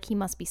feels like he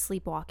must be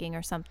sleepwalking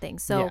or something.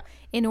 So Yeah.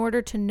 in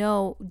order to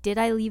know, did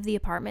I leave the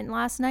apartment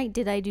last night?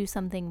 Did I do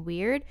something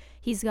weird?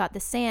 He's got the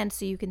sand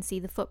so you can see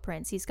the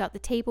footprints. He's got the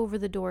tape over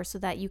the door so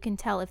that you can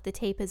tell if the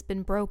tape has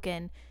been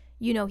broken.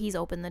 You know he's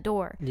opened the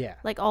door. Yeah.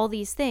 Like all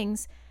these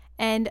things.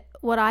 And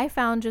what I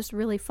found just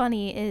really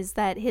funny is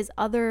that his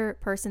other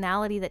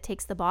personality that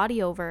takes the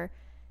body over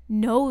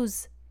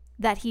knows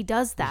that he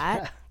does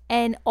that Yeah.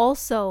 and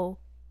also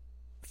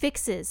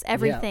fixes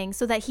everything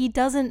so that he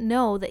doesn't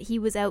know that he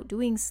was out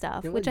doing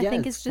stuff, which I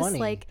think it's is just funny.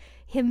 like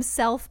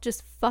himself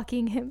just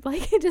fucking him,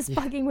 like just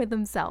fucking with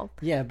himself.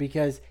 Yeah,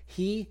 because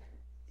he's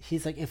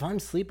like, if I'm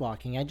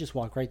sleepwalking, I just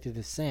walk right through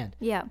the sand.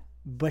 Yeah.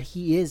 But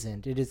he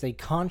isn't. It is a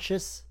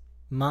conscious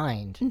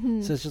mind.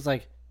 Mm-hmm. So it's just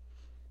like,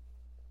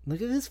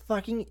 look at this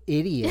fucking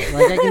idiot.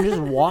 Like, I can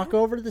just walk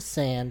over to the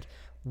sand.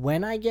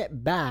 When I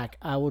get back,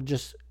 I will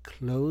just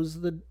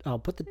I'll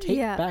put the tape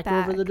back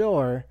over the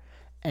door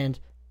and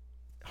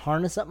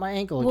harness up my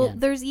ankle Well, again.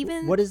 there's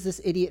even What does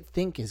this idiot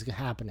think is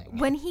happening?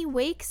 when he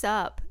wakes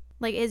up,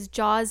 like his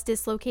jaw's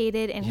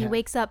dislocated and he Yeah.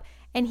 wakes up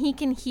and he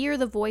can hear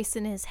the voice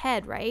in his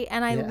head, right?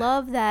 And I Yeah.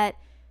 love that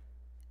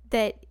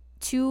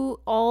to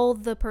all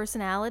the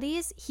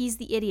personalities, he's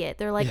the idiot.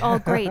 They're like, oh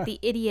great, the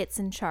idiot's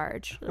in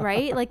charge,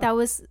 right? Like that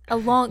was a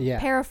long Yeah.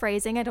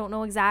 paraphrasing. I don't know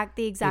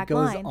the exact it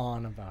goes line.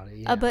 on about it.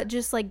 Yeah. But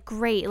just like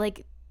great,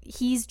 like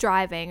he's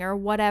driving or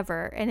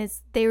whatever, and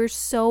they're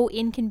so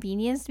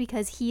inconvenienced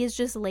because he is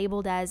just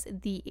labeled as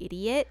the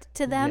idiot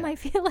to them. Yeah. I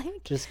feel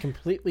like just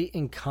completely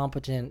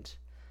incompetent.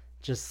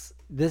 Just,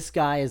 this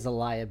guy is a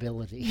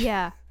liability.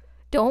 yeah,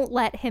 don't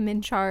let him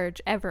in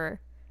charge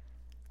ever.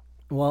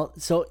 Well,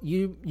 so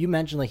you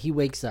mentioned like he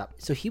wakes up.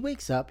 So he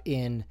wakes up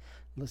in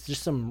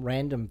just some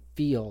random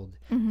field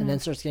and then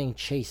starts getting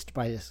chased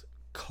by this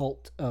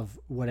cult of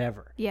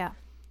whatever. Yeah.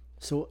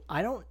 So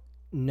I don't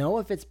know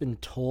if it's been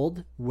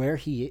told where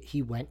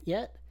he went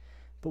yet,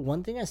 but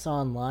one thing I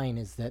saw online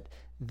is that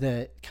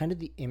the kind of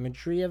the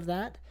imagery of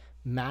that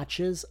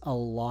matches a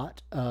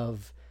lot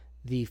of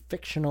the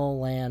fictional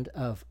land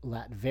of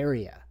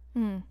Latveria,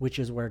 which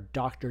is where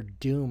Doctor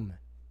Doom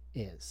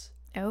is.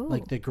 Oh.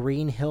 Like the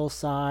green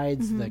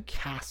hillsides, the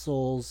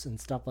castles and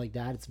stuff like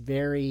that. It's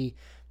very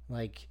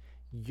like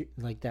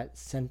that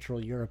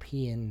Central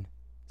European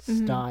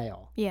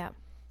style. Yeah.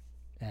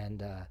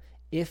 And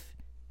if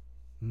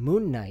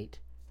Moon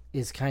Knight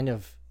is kind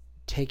of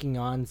taking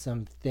on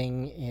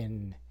something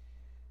in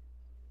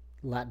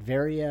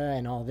Latveria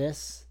and all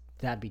this,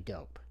 that'd be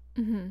dope.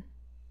 Mm-hmm.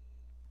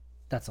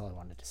 That's all I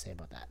wanted to say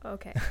about that.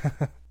 Okay.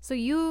 So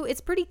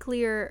it's pretty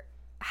clear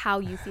how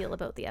you feel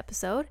about the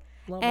episode.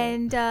 Love it.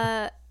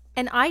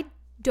 And I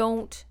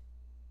don't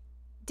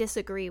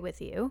disagree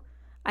with you.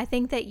 I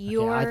think that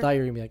you're I thought you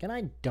were gonna be like, and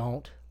I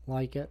don't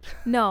like it.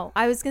 No,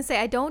 I was going to say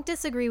I don't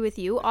disagree with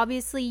you.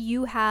 Obviously,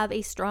 you have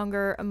a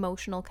stronger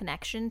emotional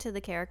connection to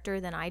the character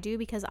than I do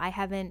because I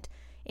haven't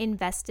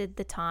invested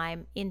the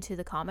time into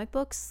the comic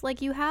books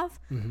like you have.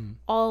 Mm-hmm.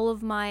 All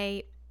of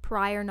my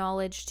prior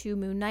knowledge to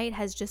Moon Knight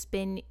has just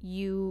been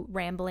you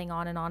rambling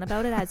on and on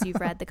about it as you've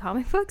read the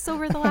comic books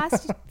over the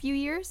last few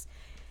years.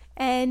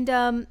 And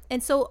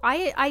so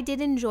I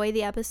did enjoy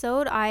the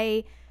episode.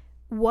 I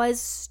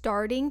was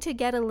starting to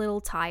get a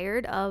little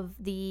tired of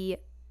the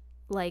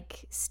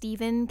like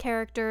Steven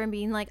character and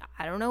being like,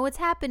 I don't know what's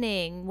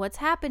happening.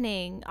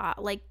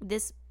 Like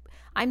this,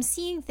 I'm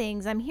seeing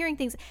things, I'm hearing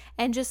things,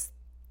 and just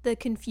the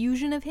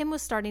confusion of him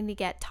was starting to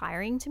get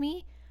tiring to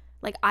me.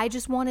 Like I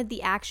just wanted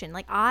the action.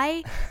 Like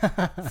I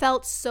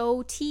felt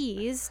so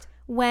teased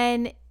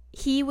when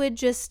he would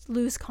just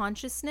lose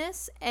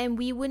consciousness and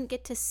we wouldn't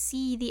get to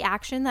see the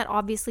action that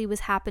obviously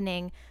was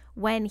happening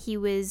when he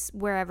was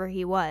wherever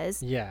he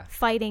was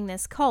fighting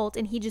this cult,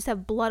 and he'd just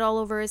have blood all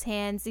over his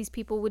hands. These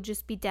people would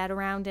just be dead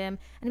around him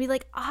and be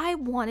like, I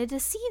wanted to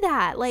see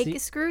that. Like,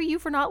 screw you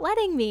for not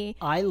letting me.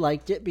 I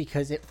liked it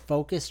because it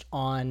focused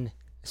on,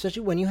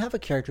 especially when you have a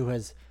character who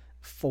has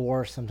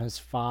 4, sometimes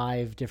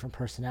 5 different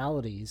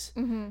personalities,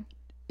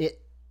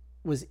 it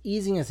was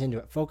easing us into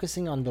it,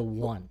 focusing on the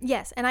one.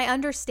 Yes, and I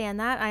understand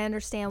that. I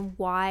understand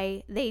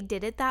why they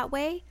did it that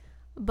way,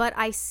 but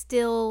I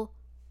still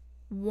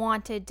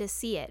wanted to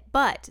see it.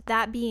 But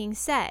that being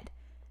said,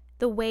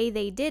 the way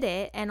they did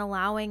it and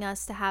allowing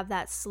us to have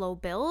that slow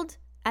build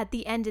at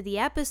the end of the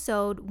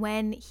episode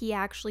when he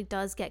actually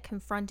does get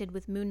confronted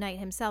with Moon Knight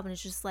himself and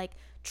it's just like,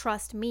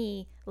 trust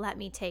me, let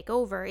me take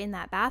over in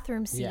that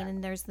bathroom scene,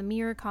 and there's the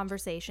mirror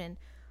conversation.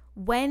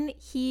 When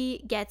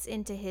he gets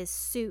into his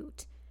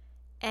suit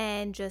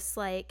and just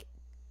like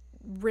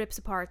rips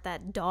apart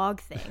that dog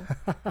thing,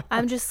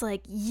 I'm just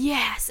like,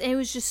 yes. And it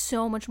was just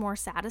so much more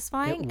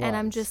satisfying, and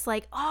I'm just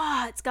like,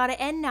 it's got to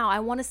end now. I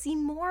want to see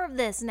more of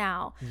this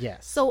now.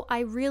 Yes. So I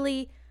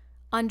really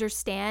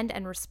understand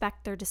and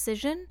respect their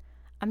decision.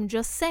 I'm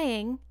just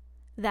saying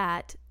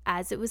that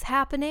as it was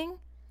happening,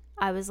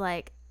 I was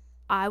like,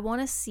 I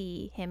want to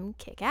see him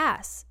kick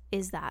ass.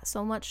 Is that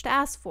so much to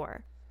ask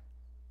for?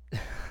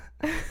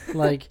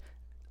 Like,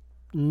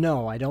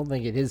 no, I don't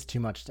think it is too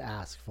much to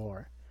ask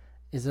for.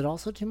 is it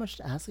also too much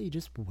to ask that you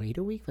just wait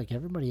a week like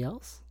everybody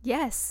else?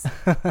 Yes,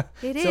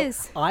 it So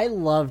is. I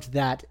loved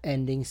that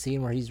ending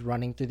scene where he's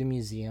running through the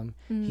museum.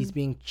 He's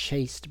being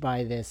chased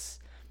by this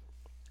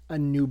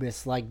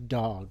Anubis-like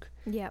dog.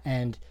 Yeah.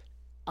 And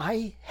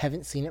I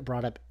haven't seen it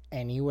brought up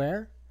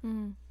anywhere,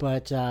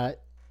 but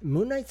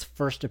Moon Knight's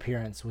first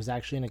appearance was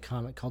actually in a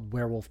comic called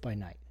Werewolf by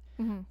Night,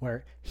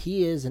 where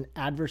he is an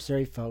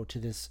adversary foe to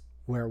this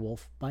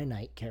Werewolf by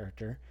Night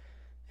character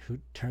who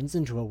turns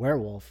into a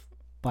werewolf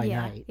by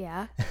night.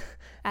 Yeah.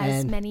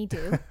 As many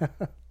do.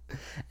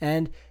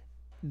 And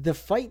the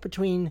fight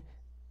between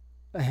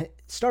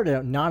started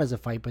out not as a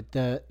fight, but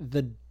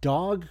the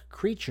dog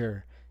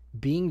creature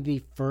being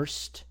the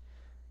first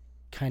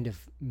kind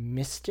of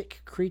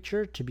mystic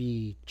creature to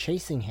be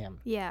chasing him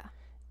Yeah.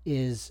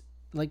 is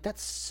like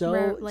that's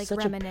so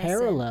such a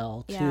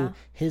parallel to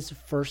his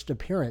first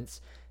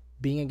appearance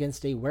being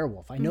against a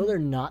werewolf. I know they're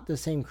not the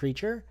same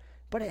creature,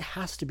 but it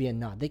has to be a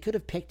nod. They could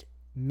have picked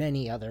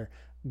many other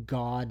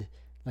god,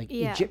 like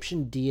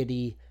Egyptian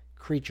deity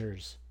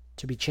creatures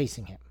to be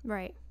chasing him.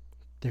 Right.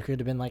 There could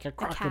have been like a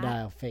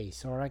crocodile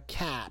face or a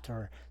cat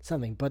or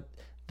something, but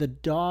the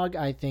dog,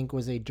 I think,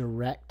 was a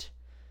direct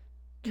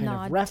kind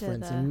of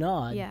reference and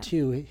nod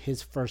to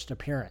his first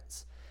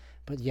appearance.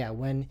 But yeah,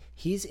 when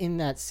he's in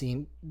that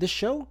scene, the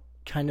show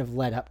kind of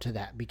led up to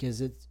that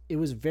because it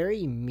was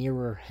very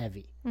mirror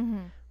heavy.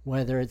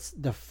 Whether it's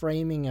the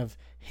framing of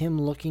him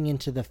looking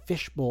into the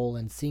fishbowl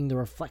and seeing the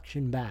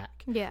reflection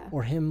back,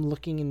 or him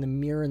looking in the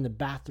mirror in the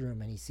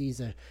bathroom and he sees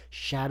a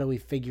shadowy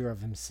figure of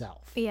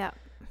himself. Yeah.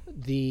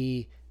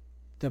 The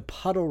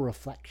puddle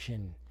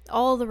reflection.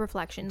 All the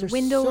reflections.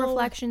 Window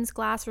reflections,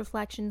 glass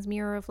reflections,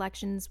 mirror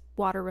reflections,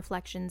 water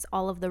reflections,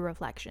 all of the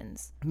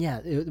reflections.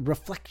 Yeah,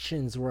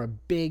 reflections were a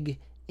big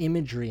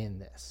imagery in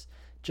this.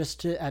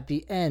 Just to, at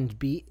the end,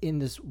 be in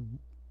this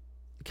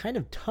kind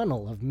of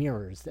tunnel of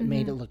mirrors that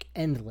made it look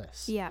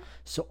endless. Yeah.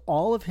 So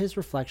all of his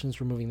reflections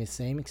were moving the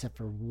same except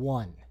for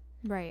one.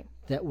 Right.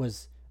 That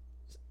was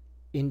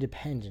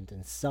independent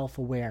and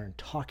self-aware and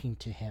talking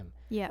to him.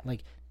 Yeah.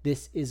 Like,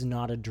 this is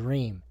not a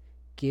dream.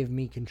 Give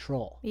me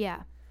control.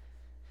 Yeah.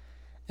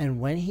 And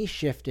when he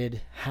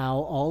shifted, how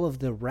all of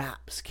the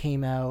wraps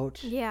came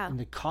out and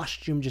the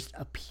costume just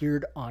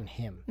appeared on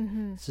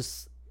him. It's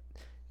just,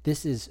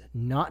 this is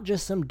not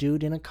just some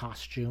dude in a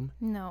costume.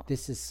 No.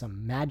 This is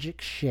some magic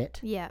shit.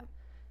 Yeah.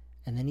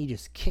 And then he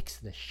just kicks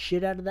the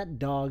shit out of that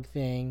dog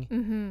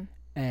thing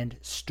and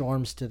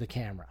storms to the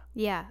camera.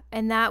 Yeah.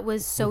 And that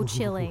was so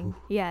chilling.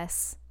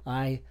 Yes.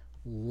 I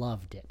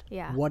loved it.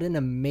 Yeah. What an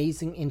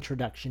amazing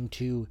introduction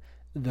to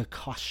the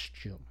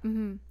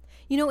costume.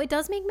 You know, it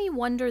does make me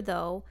wonder,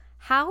 though,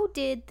 how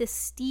did the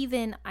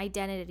Steven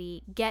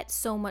identity get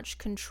so much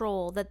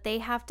control that they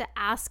have to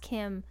ask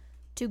him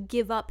to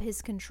give up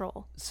his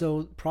control?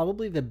 So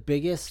probably the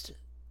biggest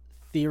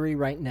theory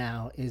right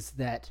now is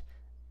that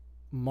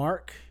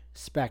Mark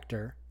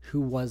Spector,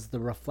 who was the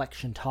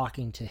reflection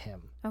talking to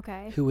him,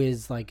 who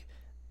is like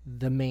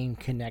the main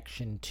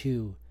connection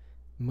to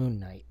Moon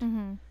Knight,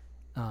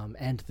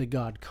 and the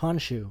god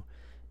Khonshu,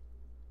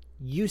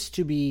 used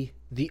to be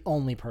the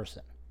only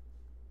person.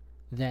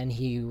 Then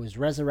he was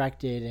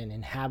resurrected and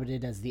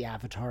inhabited as the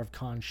avatar of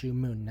Khonshu,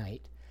 Moon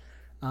Knight.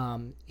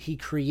 He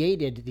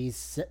created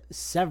these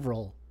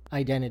several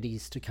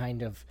identities to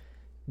kind of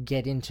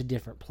get into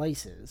different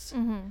places.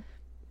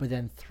 But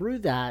then through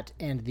that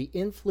and the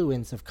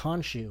influence of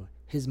Khonshu,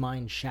 his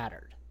mind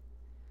shattered.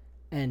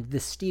 And the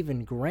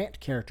Stephen Grant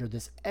character,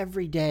 this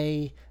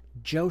everyday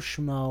Joe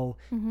Schmo,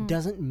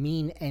 doesn't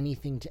mean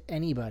anything to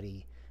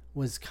anybody,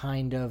 was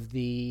kind of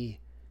the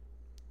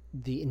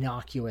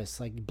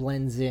innocuous, like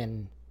blends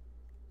in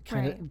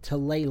kind of to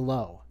lay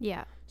low.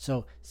 Yeah.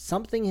 So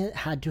something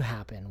had to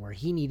happen where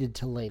he needed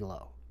to lay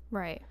low.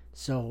 Right.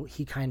 So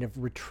he kind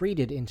of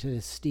retreated into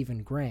this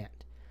Stephen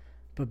Grant.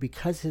 But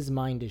because his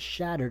mind is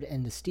shattered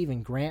and the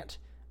Stephen Grant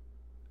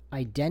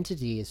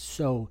identity is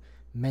so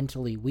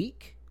mentally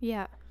weak,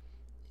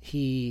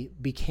 he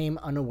became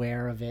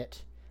unaware of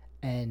it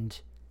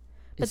and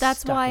But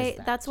that's why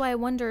I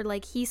wonder,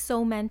 like, he's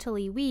so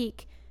mentally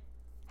weak.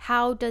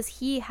 How does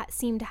he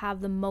seem to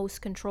have the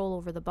most control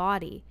over the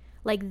body?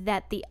 Like,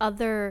 that the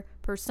other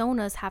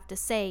personas have to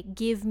say,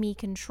 give me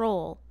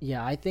control.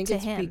 Yeah, I think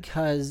it's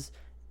because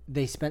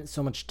they spent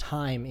so much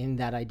time in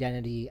that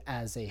identity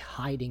as a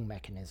hiding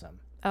mechanism.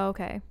 Oh,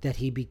 okay. That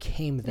he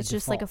became the It's default.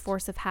 just like a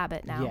force of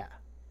habit now. Yeah.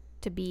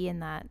 To be in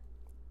that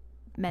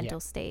mental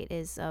state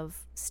is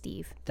of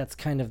Steve. That's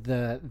kind of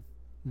the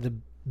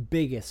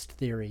biggest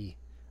theory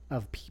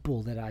of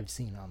people that I've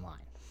seen online.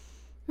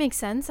 Makes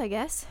sense, I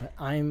guess. But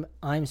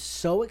I'm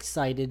so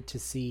excited to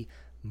see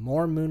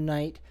more Moon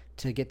Knight,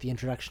 to get the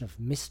introduction of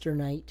Mr.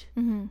 Knight,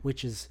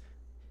 which is...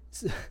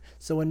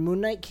 So when Moon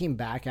Knight came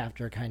back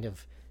after kind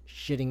of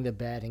shitting the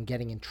bed and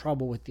getting in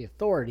trouble with the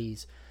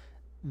authorities,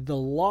 the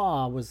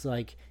law was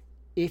like,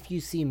 if you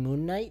see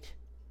Moon Knight,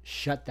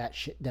 shut that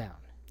shit down.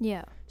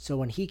 Yeah. So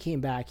when he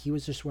came back, he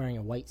was just wearing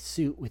a white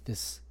suit with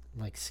this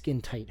like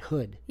skin-tight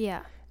hood.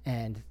 Yeah.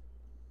 And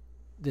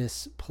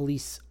this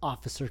police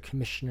officer,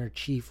 commissioner,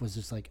 chief was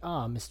just like,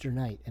 Mr.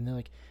 Knight. And they're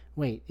like,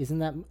 wait, isn't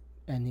that...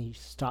 And he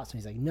stops and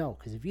he's like, no,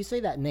 because if you say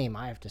that name,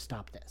 I have to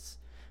stop this.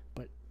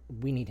 But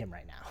we need him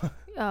right now.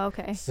 Oh,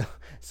 okay.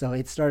 So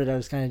it started out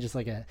as kind of just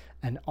like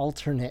an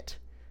alternate...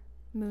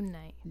 Moon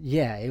Knight.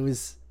 Yeah, it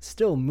was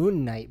still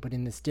Moon Knight, but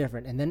in this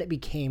different. And then it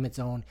became its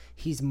own...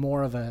 He's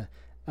more of a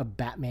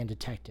Batman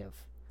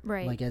detective.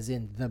 Right. Like as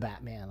in the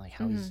Batman. Like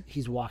how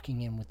he's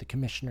walking in with the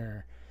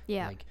commissioner.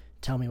 Yeah. Like,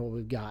 tell me what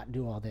we've got.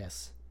 Do all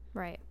this.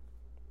 Right.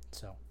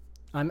 So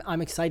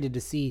I'm excited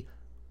to see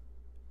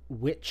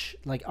which,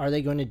 like, are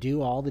they going to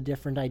do all the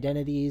different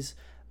identities?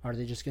 Are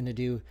they just going to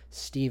do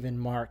Stephen,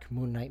 Mark,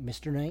 Moon Knight,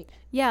 Mr. Knight?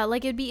 Yeah,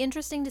 like it'd be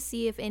interesting to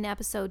see if in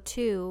episode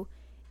 2,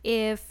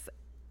 if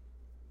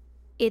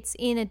it's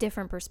in a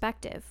different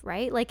perspective,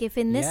 right? Like if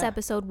in this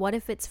episode, what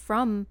if it's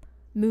from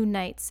Moon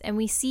Knight's and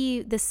we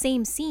see the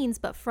same scenes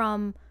but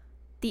from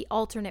the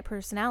alternate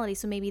personality?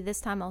 So maybe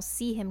this time I'll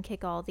see him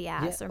kick all the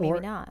ass, or maybe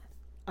not.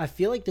 I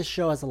feel like this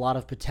show has a lot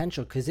of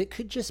potential because it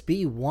could just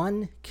be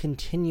one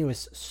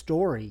continuous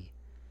story,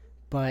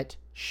 but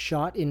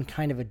shot in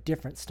kind of a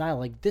different style.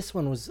 Like this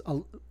one was a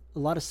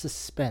lot of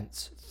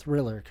suspense,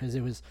 thriller, because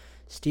it was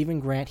Stephen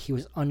Grant. He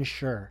was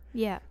unsure.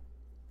 Yeah.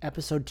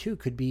 Episode 2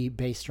 could be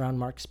based around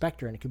Mark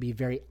Spector, and it could be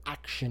very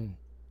action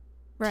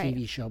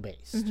TV show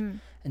based. Mm-hmm.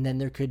 And then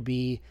there could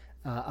be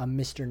a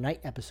Mr. Knight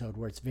episode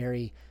where it's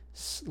very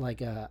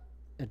like a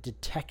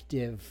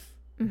detective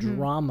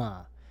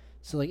drama.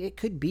 So like it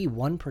could be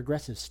one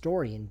progressive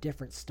story in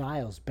different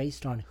styles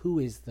based on who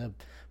is the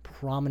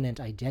prominent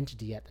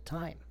identity at the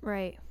time.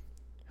 Right.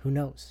 Who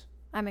knows?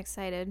 I'm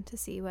excited to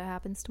see what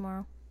happens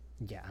tomorrow.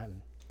 Yeah,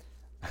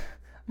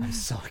 I'm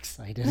so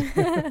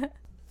excited.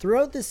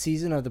 Throughout this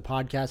season of the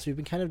podcast, we've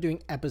been kind of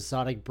doing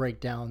episodic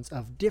breakdowns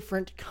of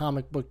different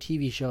comic book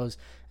TV shows,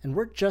 and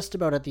we're just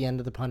about at the end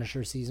of The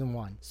Punisher Season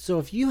 1. So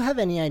if you have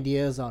any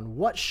ideas on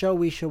what show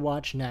we should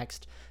watch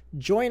next,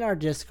 join our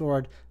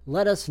Discord,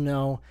 let us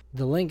know.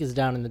 The link is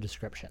down in the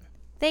description.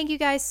 Thank you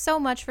guys so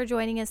much for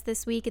joining us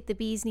this week at the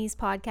Bees Knees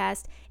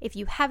podcast. If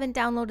you haven't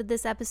downloaded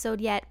this episode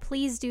yet,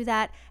 please do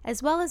that,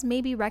 as well as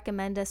maybe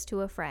recommend us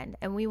to a friend,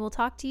 and we will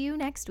talk to you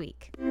next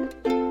week.